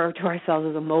refer to ourselves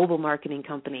as a mobile marketing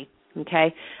company.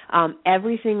 Okay,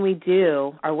 everything we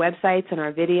do, our websites and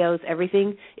our videos,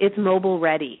 everything, it's mobile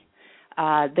ready.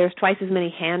 There's twice as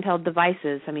many handheld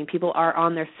devices. I mean, people are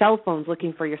on their cell phones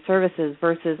looking for your services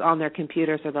versus on their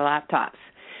computers or their laptops.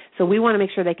 So we want to make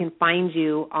sure they can find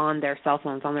you on their cell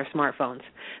phones, on their smartphones.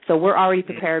 So we're already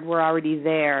prepared. We're already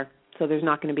there. So there's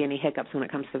not going to be any hiccups when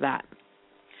it comes to that.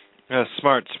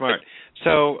 Smart.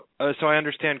 So I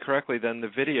understand correctly. Then the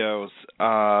videos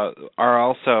are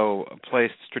also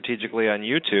placed strategically on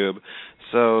YouTube.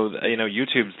 So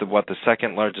YouTube's the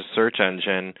second largest search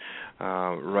engine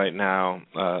right now,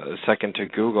 second to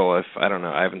Google. I don't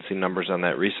know, I haven't seen numbers on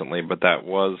that recently, but that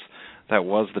was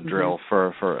the drill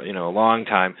for a long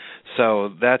time.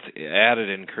 So that's added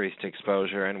increased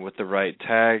exposure, and with the right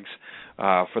tags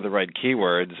for the right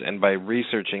keywords, and by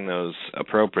researching those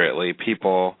appropriately,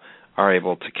 people are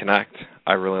able to connect.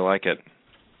 I really like it.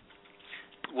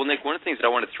 Well, Nick, one of the things that I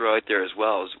want to throw out there as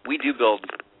well is we do build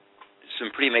some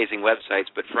pretty amazing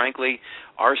websites, but frankly,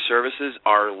 our services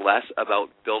are less about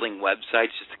building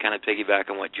websites, just to kind of piggyback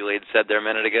on what Julie had said there a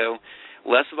minute ago,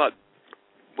 less about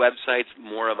websites,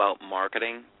 more about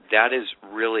marketing. That is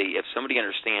really, if somebody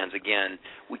understands, again,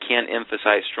 we can't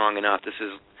emphasize strong enough, this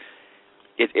is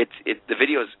the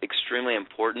video is extremely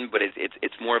important, but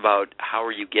it's more about how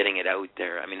are you getting it out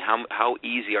there. I mean, how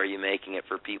easy are you making it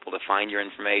for people to find your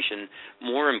information?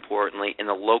 More importantly, in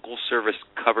the local service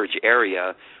coverage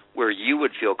area where you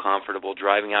would feel comfortable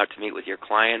driving out to meet with your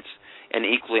clients, and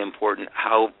equally important,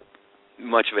 how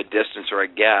much of a distance or a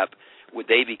gap would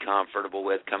they be comfortable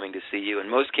with coming to see you? In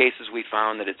most cases, we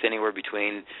found that it's anywhere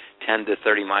between 10 to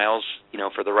 30 miles,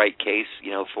 for the right case,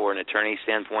 for an attorney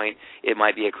standpoint, it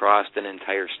might be across an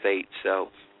entire state. So,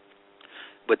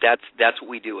 but that's what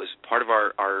we do as part of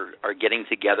our getting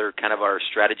together, kind of our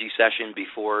strategy session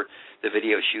before the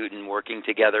video shoot and working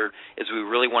together, is we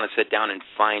really want to sit down and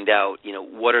find out,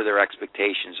 what are their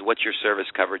expectations? What's your service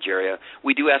coverage area?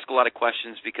 We do ask a lot of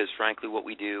questions because, frankly, what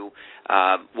we do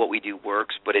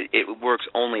works, but it works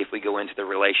only if we go into the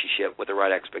relationship with the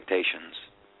right expectations.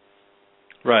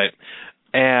 Right.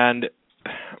 And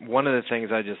one of the things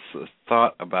I just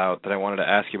thought about that I wanted to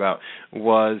ask you about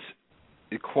was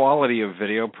the quality of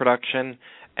video production,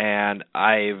 and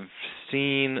I've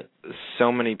seen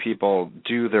so many people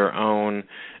do their own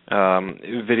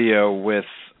video with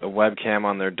a webcam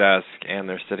on their desk, and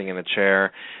they're sitting in a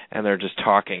chair, and they're just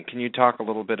talking. Can you talk a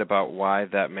little bit about why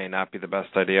that may not be the best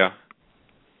idea?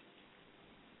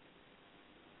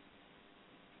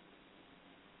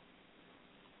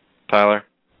 Tyler?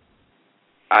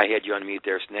 I had you on mute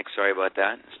there, Nick. Sorry about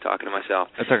that. I was talking to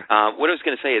myself. That's okay. What I was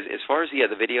going to say is, as far as the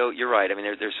video, you're right. I mean,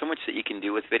 there's so much that you can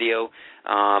do with video.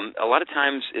 A lot of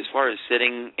times, as far as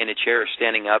sitting in a chair or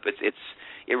standing up, it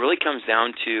really comes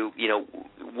down to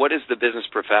what is the business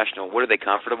professional? What are they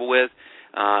comfortable with?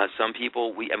 Some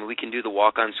people, we can do the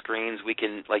walk-on screens. We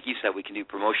can, like you said, we can do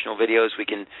promotional videos.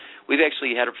 We've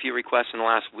actually had a few requests in the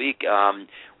last week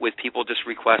with people just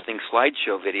requesting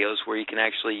slideshow videos where you can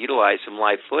actually utilize some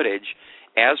live footage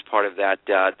as part of that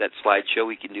slideshow.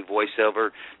 We can do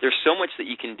voiceover. There's so much that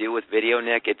you can do with video,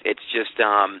 Nick. It's just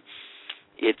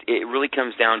it really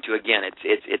comes down to, again,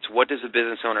 it's what does a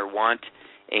business owner want,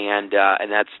 and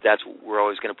that's we're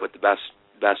always going to put the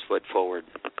best foot forward.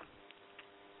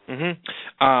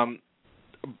 Mm-hmm.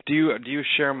 Do you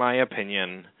share my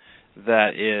opinion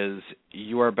that is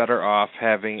you are better off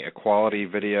having a quality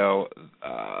video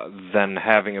than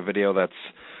having a video that's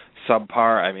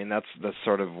subpar. I mean, that's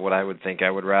sort of what I would think. I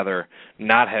would rather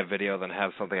not have video than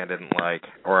have something I didn't like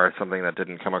or something that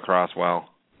didn't come across well.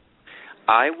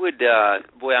 I would,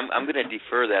 I'm going to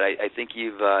defer that. I think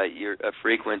you're a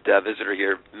frequent visitor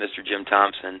here, Mr. Jim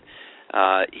Thompson.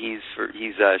 He's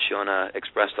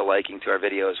expressed a liking to our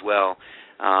video as well.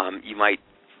 You might.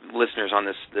 Listeners on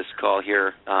this call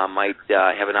here might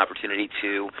have an opportunity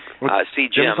to see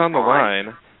Jim. Jim's on the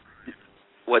line.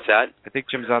 What's that? I think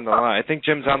Jim's on the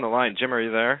line. Jim, are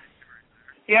you there?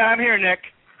 Yeah, I'm here, Nick.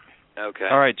 Okay.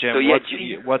 All right, Jim.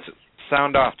 So, what's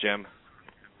sound off, Jim?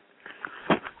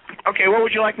 Okay, what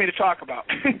would you like me to talk about?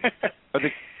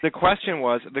 The question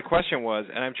was,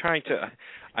 and I'm trying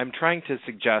to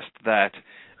suggest that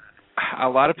a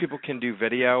lot of people can do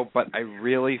video, but I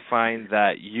really find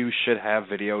that you should have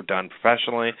video done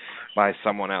professionally by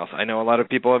someone else. I know a lot of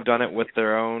people have done it with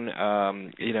their own,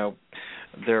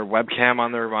 their webcam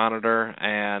on their monitor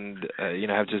and,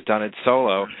 have just done it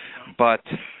solo, but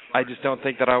I just don't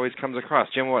think that always comes across.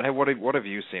 Jim, what have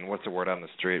you seen? What's the word on the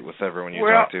street with everyone you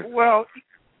talk to? Well,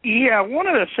 yeah, one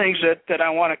of the things that I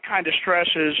want to kind of stress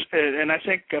is, and I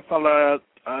think a fella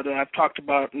that I've talked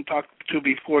to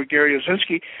before, Gary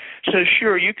Ozinski, says,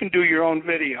 sure, you can do your own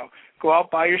video. Go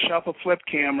out, buy yourself a flip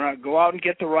camera, go out and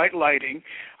get the right lighting,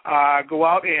 go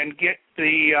out and get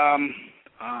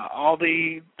all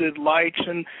the lights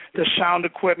and the sound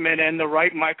equipment and the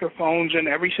right microphones and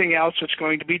everything else that's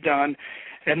going to be done.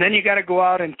 And then you got to go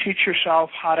out and teach yourself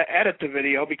how to edit the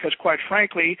video because, quite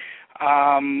frankly,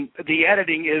 the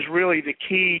editing is really the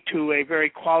key to a very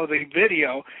quality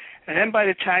video. And then by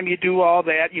the time you do all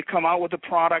that, you come out with a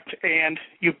product and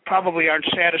you probably aren't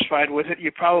satisfied with it.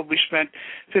 You probably spent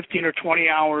 15 or 20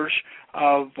 hours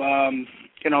of,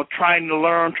 trying to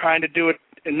learn, trying to do it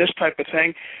in this type of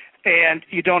thing, and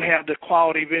you don't have the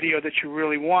quality video that you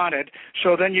really wanted.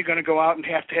 So then you're going to go out and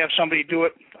have to have somebody do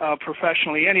it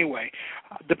professionally anyway.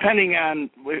 Depending on,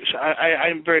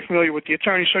 I'm very familiar with the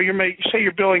attorney, so say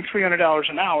you're billing $300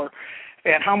 an hour,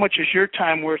 and how much is your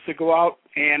time worth to go out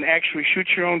and actually shoot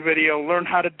your own video, learn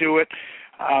how to do it,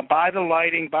 buy the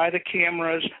lighting, buy the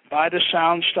cameras, buy the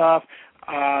sound stuff,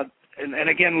 and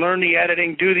again, learn the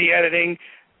editing, do the editing,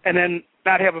 and then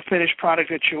not have a finished product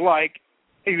that you like.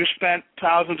 You spent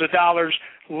thousands of dollars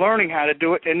learning how to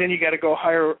do it, and then you got to go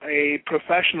hire a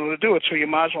professional to do it, so you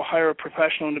might as well hire a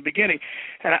professional in the beginning.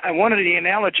 And one of the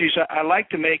analogies I like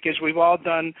to make is we've all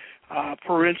done,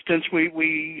 for instance,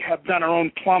 we have done our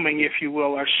own plumbing, if you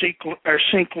will. Our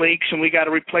sink leaks, and we got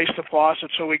to replace the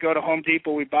faucet, so we go to Home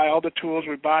Depot, we buy all the tools,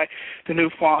 we buy the new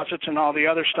faucets and all the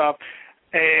other stuff,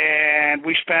 and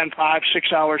we spend 5-6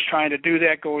 hours trying to do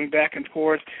that, going back and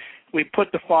forth. We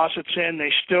put the faucets in,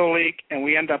 they still leak, and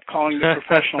we end up calling the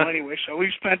professional anyway. So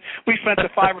we spent the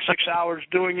 5 or 6 hours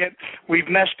doing it. We've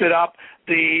messed it up.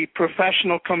 The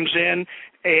professional comes in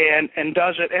and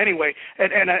does it anyway.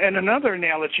 And another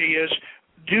analogy is,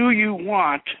 do you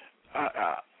want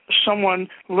someone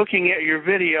looking at your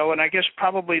video, and I guess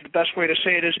probably the best way to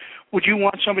say it is, would you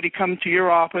want somebody to come to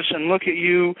your office and look at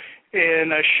you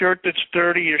in a shirt that's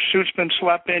dirty, your suit's been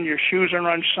slept in, your shoes are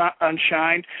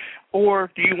unshined,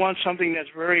 or do you want something that's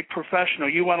very professional?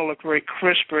 You want to look very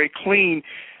crisp, very clean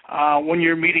when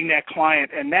you're meeting that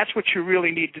client, and that's what you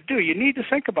really need to do. You need to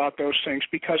think about those things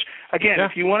because, again,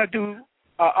 if you want to do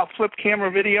a flip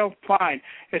camera video, fine.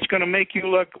 It's going to make you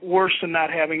look worse than not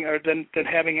having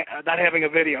a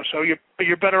video. So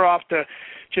you're better off to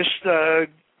just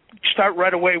start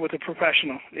right away with a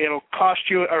professional. It'll cost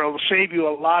you, or it'll save you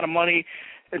a lot of money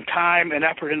and time and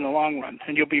effort in the long run,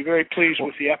 and you'll be very pleased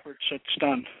with the efforts that's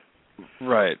done.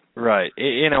 Right.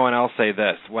 And I'll say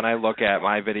this. When I look at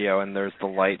my video and there's the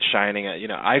light shining,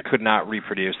 I could not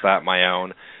reproduce that on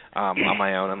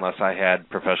my own unless I had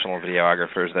professional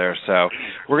videographers there. So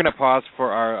we're going to pause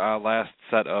for our last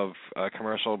set of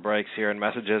commercial breaks here and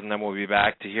messages, and then we'll be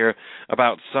back to hear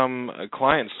about some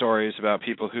client stories about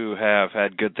people who have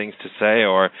had good things to say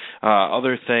or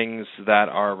other things that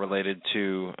are related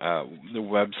to the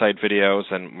website videos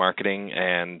and marketing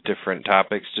and different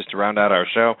topics just to round out our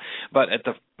show. But at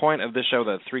the point of this show,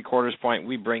 the three-quarters point,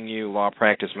 we bring you law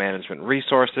practice management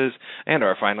resources and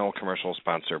our final commercial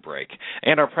sponsor break.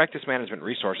 And our practice management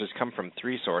resources come from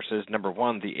three sources. Number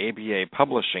one, the ABA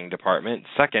Publishing Department.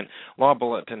 Second, Law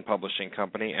Bulletin Publishing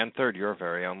Company, and third, your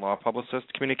very own Law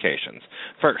Publicist Communications.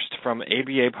 First, from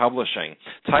ABA Publishing.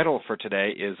 Title for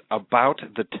today is About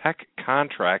the Tech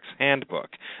Contracts Handbook.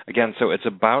 Again, so it's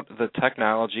About the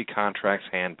Technology Contracts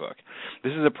Handbook.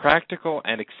 This is a practical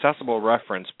and accessible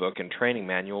reference book and training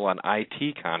manual on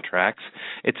IT contracts.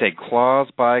 It's a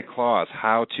clause-by-clause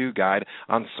how-to guide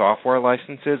on software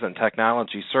licenses and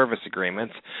technology service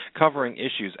agreements, covering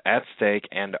issues at stake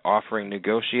and offering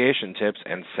negotiation tips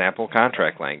and sample contract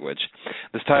language.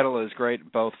 This title is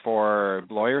great both for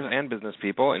lawyers and business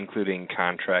people, including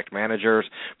contract managers,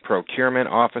 procurement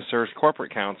officers,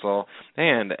 corporate counsel,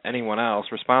 and anyone else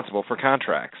responsible for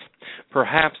contracts.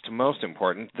 Perhaps most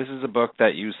important, this is a book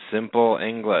that uses simple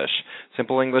English.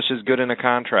 Simple English is good in a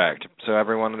contract, so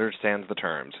everyone understands the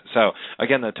terms. So,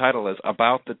 again, the title is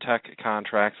About the Tech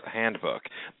Contracts Handbook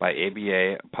by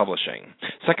ABA Publishing.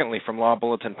 Secondly, from Law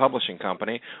Bulletin Publishing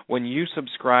Company, when you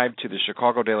subscribe to the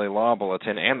Chicago Daily Law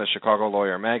Bulletin and the Chicago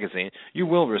Lawyer magazine, you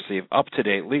will receive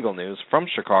up-to-date legal news from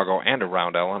Chicago and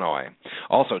around Illinois.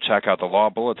 Also, check out the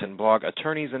Law Bulletin blog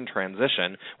Attorneys in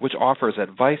Transition, which offers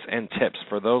advice and tips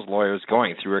for those lawyers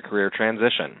going through a career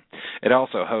transition. It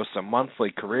also hosts a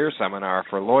monthly career seminar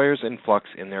for lawyers in flux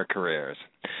in their careers.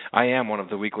 I am one of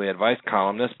the weekly advice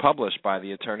columnists published by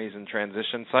the Attorneys in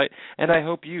Transition site, and I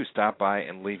hope you stop by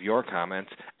and leave your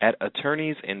comments at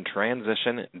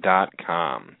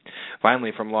attorneysintransition.com.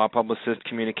 Finally, from Law Publicist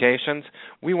Communications,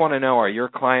 we want to know, are your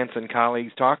clients and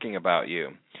colleagues talking about you?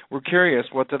 We're curious,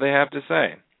 what do they have to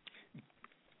say?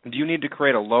 Do you need to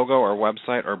create a logo or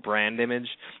website or brand image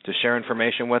to share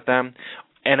information with them?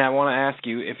 And I want to ask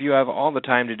you if you have all the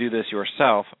time to do this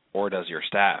yourself, or does your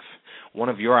staff? One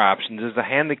of your options is to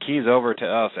hand the keys over to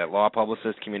us at Law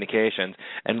Publicist Communications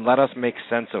and let us make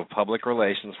sense of public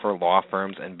relations for law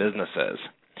firms and businesses.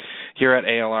 Here at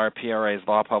ALR-PRA's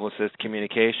Law Publicist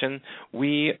Communication,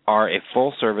 we are a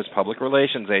full-service public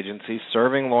relations agency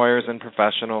serving lawyers and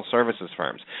professional services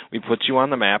firms. We put you on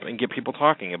the map and get people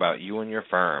talking about you and your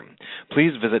firm.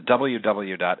 Please visit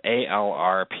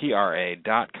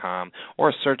www.alrpra.com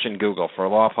or search in Google for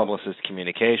Law Publicist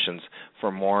Communications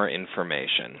for more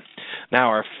information. Now,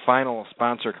 our final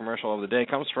sponsor commercial of the day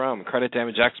comes from credit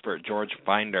damage expert George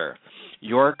Finder.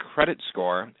 Your credit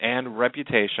score and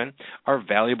reputation are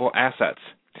valuable assets.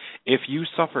 If you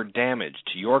suffer damage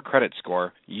to your credit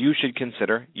score, you should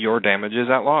consider your damages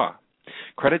at law.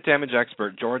 Credit damage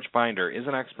expert George Finder is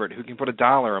an expert who can put a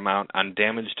dollar amount on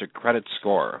damage to credit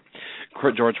score.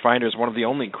 George Finder is one of the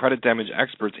only credit damage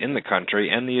experts in the country,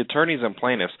 and the attorneys and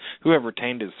plaintiffs who have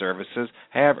retained his services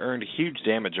have earned huge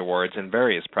damage awards in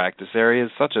various practice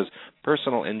areas such as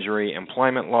personal injury,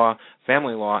 employment law,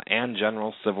 family law, and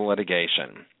general civil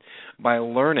litigation. By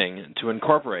learning to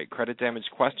incorporate credit damage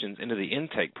questions into the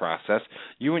intake process,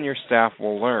 you and your staff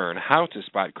will learn how to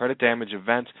spot credit damage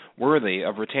events worthy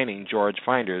of retaining George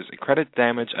Finder's credit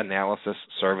damage analysis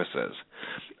services.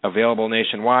 Available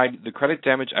nationwide, the Credit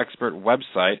Damage Expert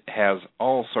website has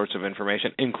all sorts of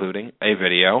information, including a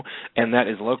video, and that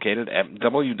is located at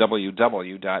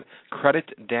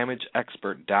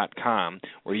www.creditdamageexpert.com,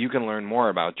 where you can learn more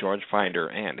about George Finder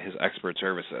and his expert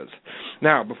services.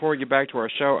 Now, before we get back to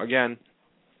our show, again,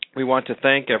 we want to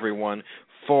thank everyone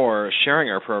for sharing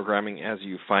our programming as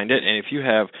you find it. And if you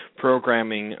have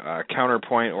programming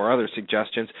counterpoint or other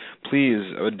suggestions, please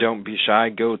don't be shy.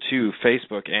 Go to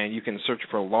Facebook and you can search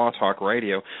for Law Talk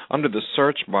Radio under the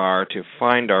search bar to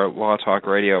find our Law Talk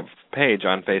Radio page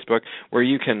on Facebook, where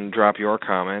you can drop your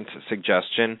comments,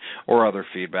 suggestion, or other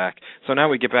feedback. So now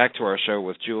we get back to our show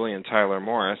with Julie and Tyler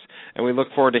Morris, and we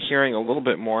look forward to hearing a little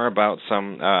bit more about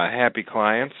some happy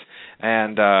clients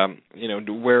and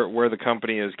where the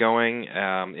company is going.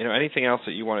 Anything else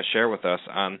that you want to share with us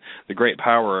on the great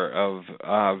power of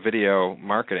video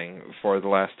marketing for the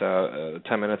last 10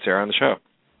 minutes here on the show.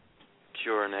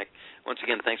 Sure, Nick. Once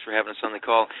again, thanks for having us on the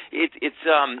call. There's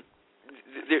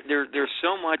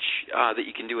so much that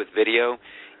you can do with video.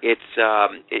 It's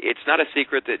not a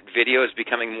secret that video is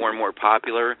becoming more and more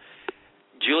popular.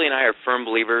 Julie and I are firm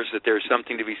believers that there's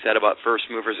something to be said about first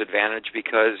mover's advantage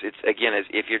because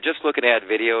if you're just looking at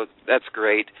video, that's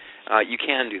great. You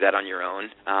can do that on your own.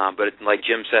 But like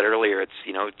Jim said earlier,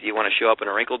 do you want to show up in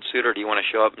a wrinkled suit or do you want to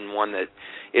show up in one that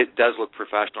it does look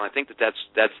professional? I think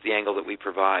that's the angle that we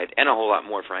provide, and a whole lot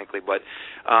more, frankly. But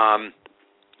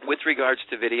with regards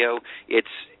to video,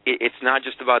 it's not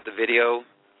just about the video.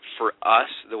 For us,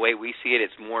 the way we see it,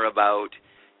 it's more about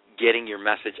getting your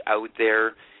message out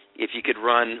there. If you could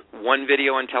run one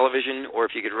video on television, or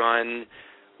if you could run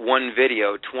one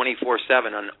video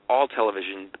 24/7 on all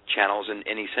television channels and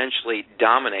essentially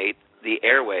dominate the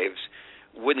airwaves,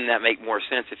 wouldn't that make more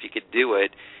sense if you could do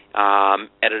it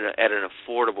at an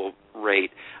affordable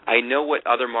rate? I know what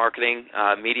other marketing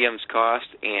mediums cost,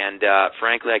 and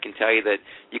frankly, I can tell you that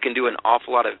you can do an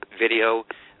awful lot of video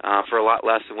for a lot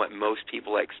less than what most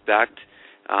people expect.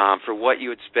 For what you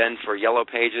would spend for Yellow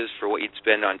Pages, for what you'd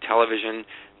spend on television,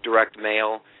 direct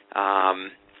mail,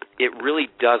 it really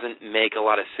doesn't make a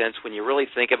lot of sense when you really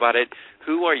think about it.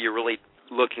 Who are you really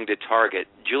looking to target?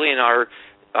 Julie and our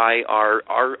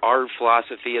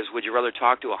philosophy is: would you rather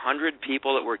talk to 100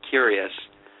 people that were curious,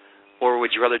 or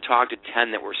would you rather talk to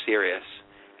 10 that were serious?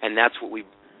 And that's what we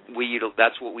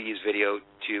use video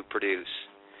to produce.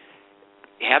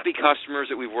 Happy customers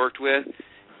that we've worked with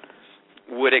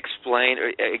would explain,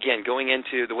 again, going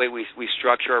into the way we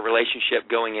structure our relationship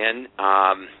going in,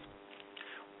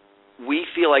 we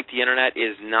feel like the internet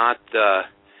is not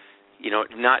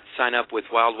not sign up with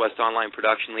Wild West Online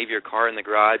Production, leave your car in the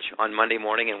garage on Monday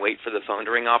morning and wait for the phone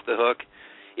to ring off the hook.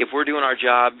 If we're doing our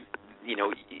job,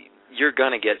 you're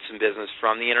going to get some business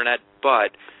from the internet,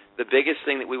 but the biggest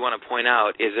thing that we want to point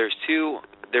out is there's two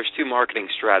marketing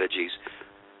strategies,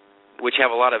 which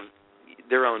have a lot of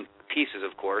their own pieces,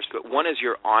 of course, but one is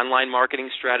your online marketing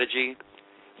strategy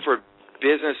for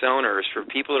business owners, for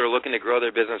people that are looking to grow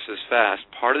their businesses fast.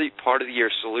 Part of your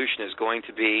solution is going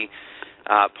to be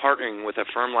partnering with a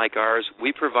firm like ours.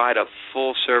 We provide a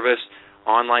full-service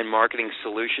online marketing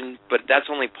solution, but that's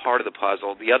only part of the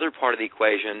puzzle. The other part of the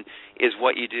equation is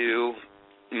what you do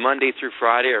Monday through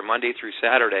Friday or Monday through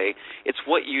Saturday. It's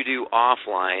what you do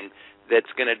offline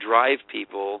that's going to drive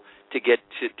people to get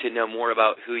to know more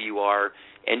about who you are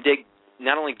and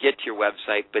not only get to your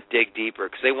website, but dig deeper,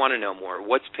 because they want to know more.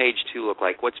 What's page 2 look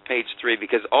like? What's page 3?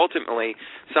 Because ultimately,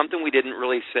 something we didn't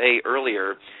really say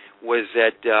earlier was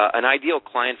that an ideal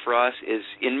client for us is,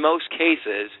 in most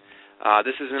cases,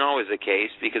 this isn't always the case,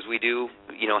 because we do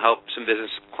help some business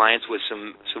clients with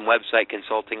some website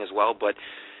consulting as well, but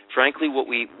frankly,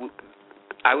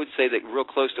 I would say that real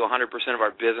close to 100% of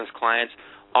our business clients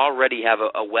already have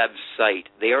a website.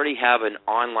 They already have an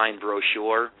online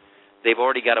brochure. They've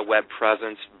already got a web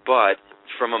presence, but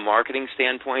from a marketing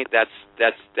standpoint, that's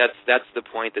the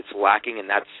point that's lacking, and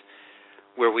that's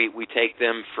where we take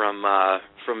them from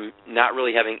not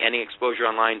really having any exposure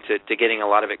online to getting a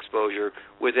lot of exposure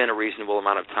within a reasonable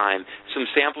amount of time. Some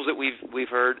samples that we've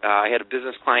heard. I had a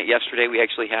business client yesterday. We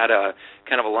actually had a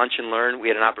kind of a lunch and learn. We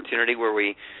had an opportunity where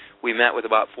we met with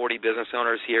about 40 business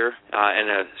owners here in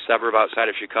a suburb outside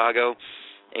of Chicago,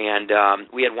 and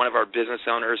we had one of our business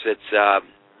owners that's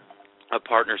a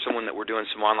partner, someone that we're doing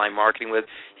some online marketing with.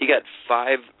 He got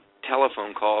 5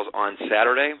 telephone calls on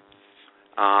Saturday.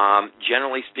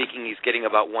 Generally speaking, he's getting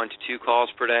about 1 to 2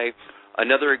 calls per day.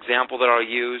 Another example that I'll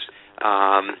use,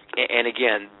 and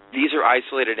again, these are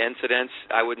isolated incidents.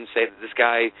 I wouldn't say that this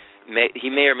guy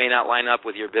may or may not line up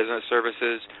with your business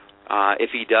services.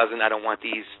 If he doesn't, I don't want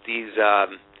these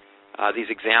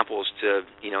examples to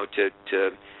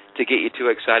get you too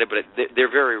excited, but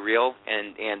they're very real,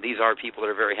 and these are people that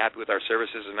are very happy with our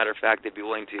services. As a matter of fact, they'd be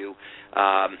willing to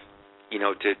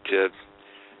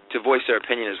voice their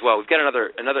opinion as well. We've got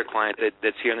another client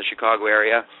that's here in the Chicago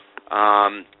area.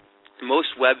 Most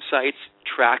websites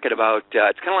track at about,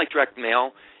 it's kind of like direct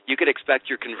mail. You could expect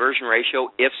your conversion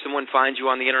ratio, if someone finds you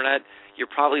on the internet, you're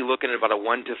probably looking at about a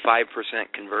 1 to 5%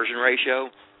 conversion ratio.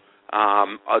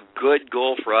 A good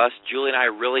goal for us, Julie and I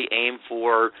really aim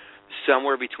for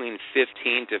somewhere between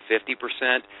 15 to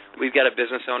 50%. We've got a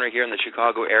business owner here in the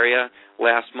Chicago area.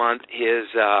 Last month,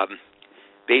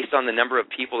 based on the number of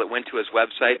people that went to his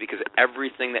website, because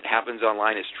everything that happens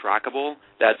online is trackable.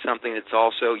 That's something that's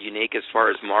also unique as far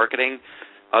as marketing.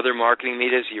 Other marketing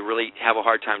medias, you really have a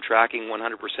hard time tracking.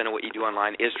 100% of what you do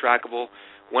online is trackable.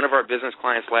 One of our business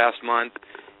clients last month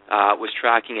was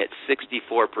tracking at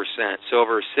 64%. So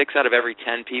over 6 out of every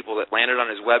 10 people that landed on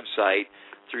his website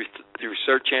through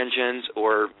search engines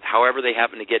or however they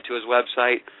happen to get to his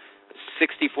website,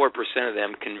 64% of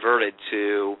them converted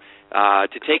to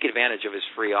take advantage of his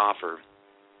free offer.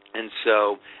 And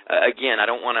so, again, I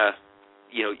don't want to,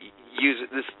 use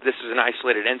this. This is an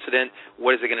isolated incident.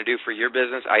 What is it going to do for your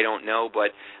business? I don't know.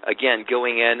 But again,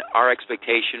 going in, our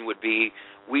expectation would be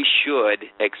we should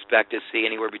expect to see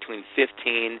anywhere between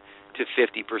 15 to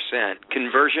 50%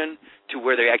 conversion to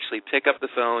where they actually pick up the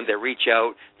phone, they reach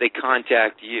out, they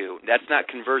contact you. That's not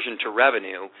conversion to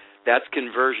revenue. That's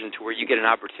conversion to where you get an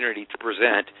opportunity to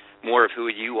present more of who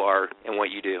you are and what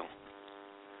you do.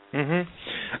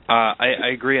 I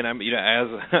agree, and as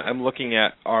I'm looking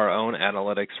at our own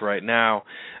analytics right now,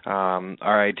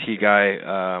 our IT guy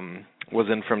was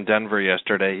in from Denver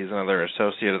yesterday. He's another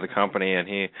associate of the company, and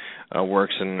he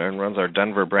works and runs our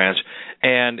Denver branch.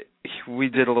 And we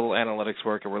did a little analytics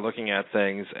work, and we're looking at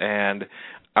things, and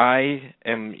I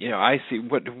see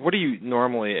what do you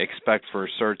normally expect for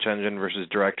search engine versus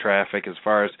direct traffic as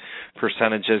far as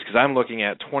percentages? Because I'm looking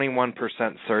at 21%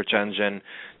 search engine,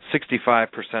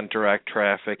 65% direct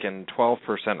traffic, and 12%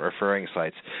 referring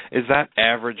sites. Is that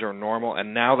average or normal?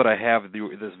 And now that I have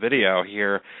this video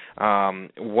here,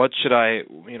 what should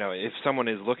if someone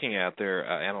is looking at their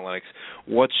analytics,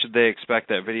 what should they expect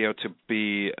that video to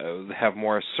be? Have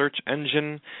more search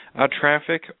engine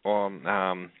traffic?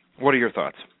 What are your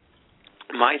thoughts?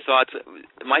 My thoughts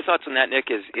on that,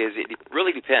 Nick, is it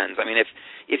really depends. I mean,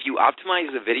 if you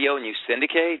optimize the video and you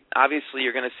syndicate, obviously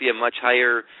you're going to see a much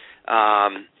higher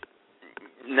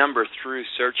number through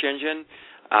search engine.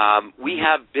 We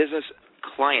have business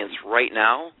clients right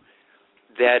now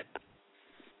that,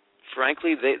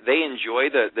 frankly, they enjoy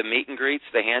the meet and greets,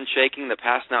 the handshaking, the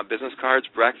passing out business cards,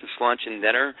 breakfast, lunch, and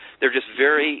dinner. They're just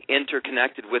very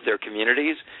interconnected with their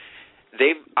communities.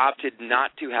 They've opted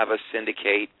not to have us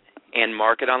syndicate and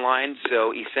market online.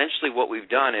 So essentially what we've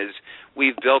done is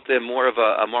we've built more of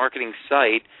a marketing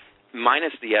site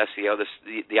minus the SEO,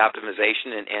 the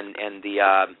optimization and the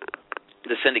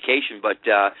syndication, but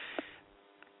 100%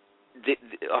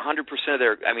 of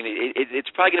their, I mean, it's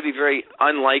probably going to be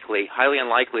highly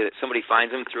unlikely that somebody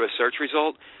finds them through a search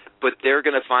result, but they're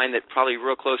going to find that probably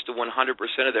real close to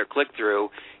 100% of their click-through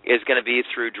is going to be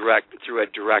through a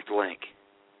direct link.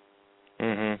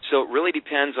 Mm-hmm. So it really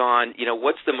depends on,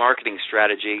 what's the marketing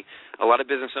strategy. A lot of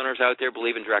business owners out there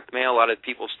believe in direct mail. A lot of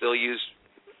people still use,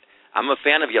 I'm a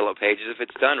fan of Yellow Pages if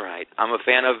it's done right. I'm a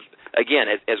fan of, again,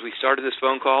 as we started this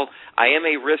phone call, I am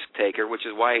a risk taker, which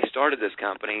is why I started this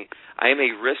company. I am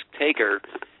a risk taker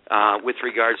with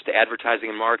regards to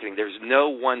advertising and marketing. There's no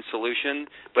one solution,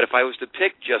 but if I was to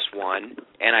pick just one,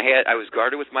 and I was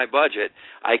guarded with my budget,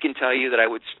 I can tell you that I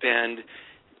would spend,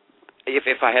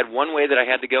 if I had one way that I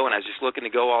had to go and I was just looking to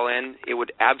go all in, it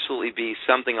would absolutely be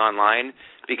something online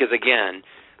because, again,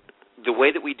 the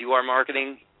way that we do our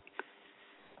marketing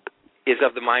is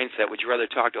of the mindset, would you rather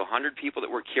talk to 100 people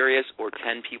that were curious or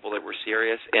 10 people that were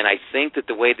serious? And I think that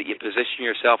the way that you position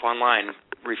yourself online,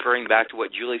 referring back to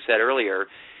what Julie said earlier,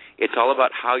 it's all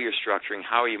about how you're structuring,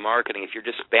 how are you marketing. If you're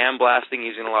just spam blasting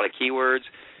using a lot of keywords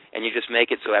and you just make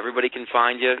it so everybody can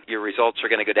find you, your results are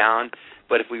going to go down.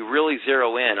 But if we really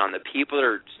zero in on the people that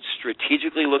are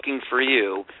strategically looking for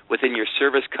you within your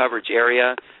service coverage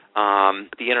area,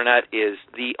 the Internet is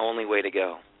the only way to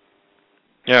go.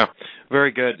 Yeah,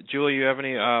 very good. Julie, you have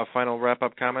any final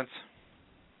wrap-up comments?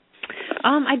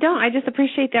 I don't. I just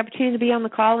appreciate the opportunity to be on the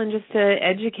call and just to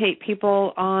educate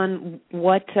people on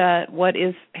what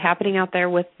is happening out there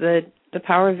with the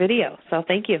power of video. So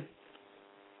thank you.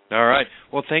 All right.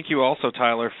 Well, thank you also,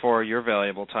 Tyler, for your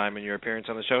valuable time and your appearance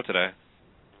on the show today.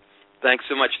 Thanks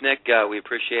so much, Nick. We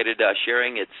appreciated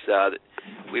sharing.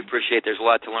 We appreciate there's a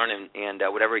lot to learn, and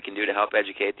whatever we can do to help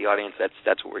educate the audience,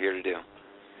 that's what we're here to do.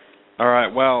 All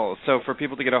right. Well, so for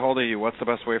people to get a hold of you, what's the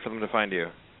best way for them to find you?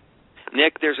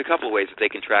 Nick, there's a couple of ways that they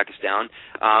can track us down.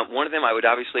 One of them, I would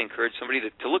obviously encourage somebody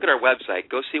to look at our website.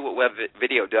 Go see what web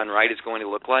video done right is going to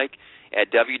look like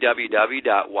at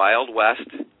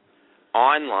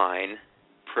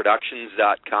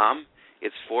www.wildwestonlineproductions.com.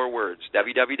 It's 4 words,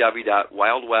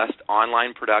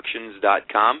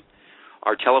 www.wildwestonlineproductions.com.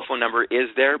 Our telephone number is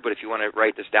there, but if you want to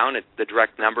write this down, the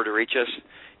direct number to reach us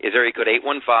is area code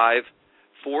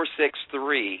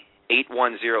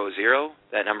 815-463-8100.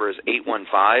 That number is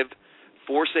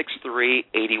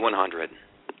 815-463-8100.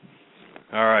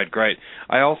 All right, great.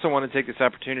 I also want to take this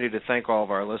opportunity to thank all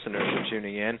of our listeners for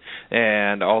tuning in,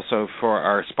 and also for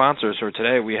our sponsors for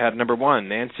today. We had number 1,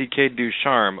 Nancy K.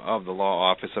 Ducharme of the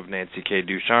Law Office of Nancy K.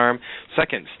 Ducharme.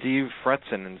 Second, Steve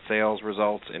Fretzen in Sales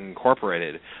Results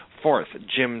Incorporated. Fourth,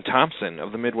 Jim Thompson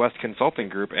of the Midwest Consulting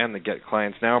Group and the Get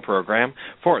Clients Now program.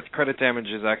 Fourth, credit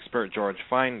damages expert George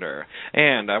Finder.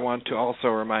 And I want to also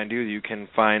remind you that you can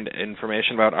find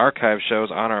information about archive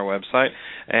shows on our website.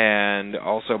 And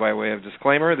also, by way of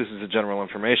disclaimer, this is a general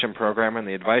information program, and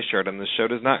the advice shared on this show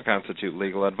does not constitute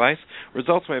legal advice.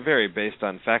 Results may vary based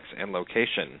on facts and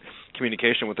location.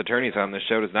 Communication with attorneys on this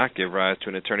show does not give rise to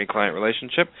an attorney-client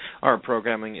relationship. Our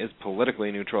programming is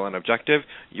politically neutral and objective.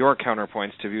 Your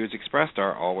counterpoints to views expressed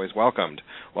are always welcomed.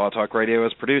 Law Talk Radio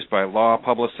is produced by Law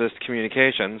Publicist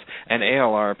Communications, an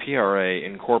ALR-PRA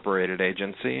incorporated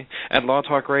agency, and Law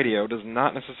Talk Radio does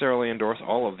not necessarily endorse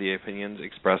all of the opinions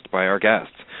expressed by our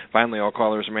guests. Finally, all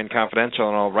callers remain confidential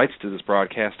and all rights to this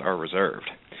broadcast are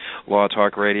reserved. Law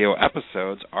Talk Radio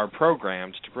episodes are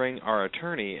programmed to bring our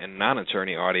attorney and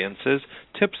non-attorney audiences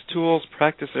tips, tools,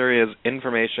 practice areas,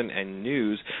 information, and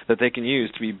news that they can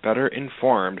use to be better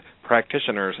informed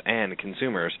practitioners and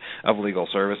consumers of legal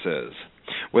services.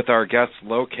 With our guests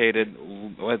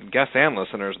and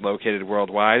listeners located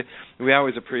worldwide, we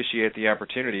always appreciate the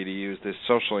opportunity to use this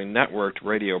socially networked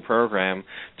radio program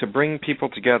to bring people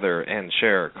together and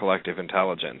share collective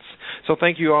intelligence. So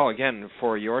thank you all again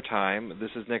for your time.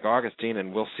 This is Nick Augustine,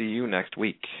 and we'll see you next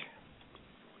week.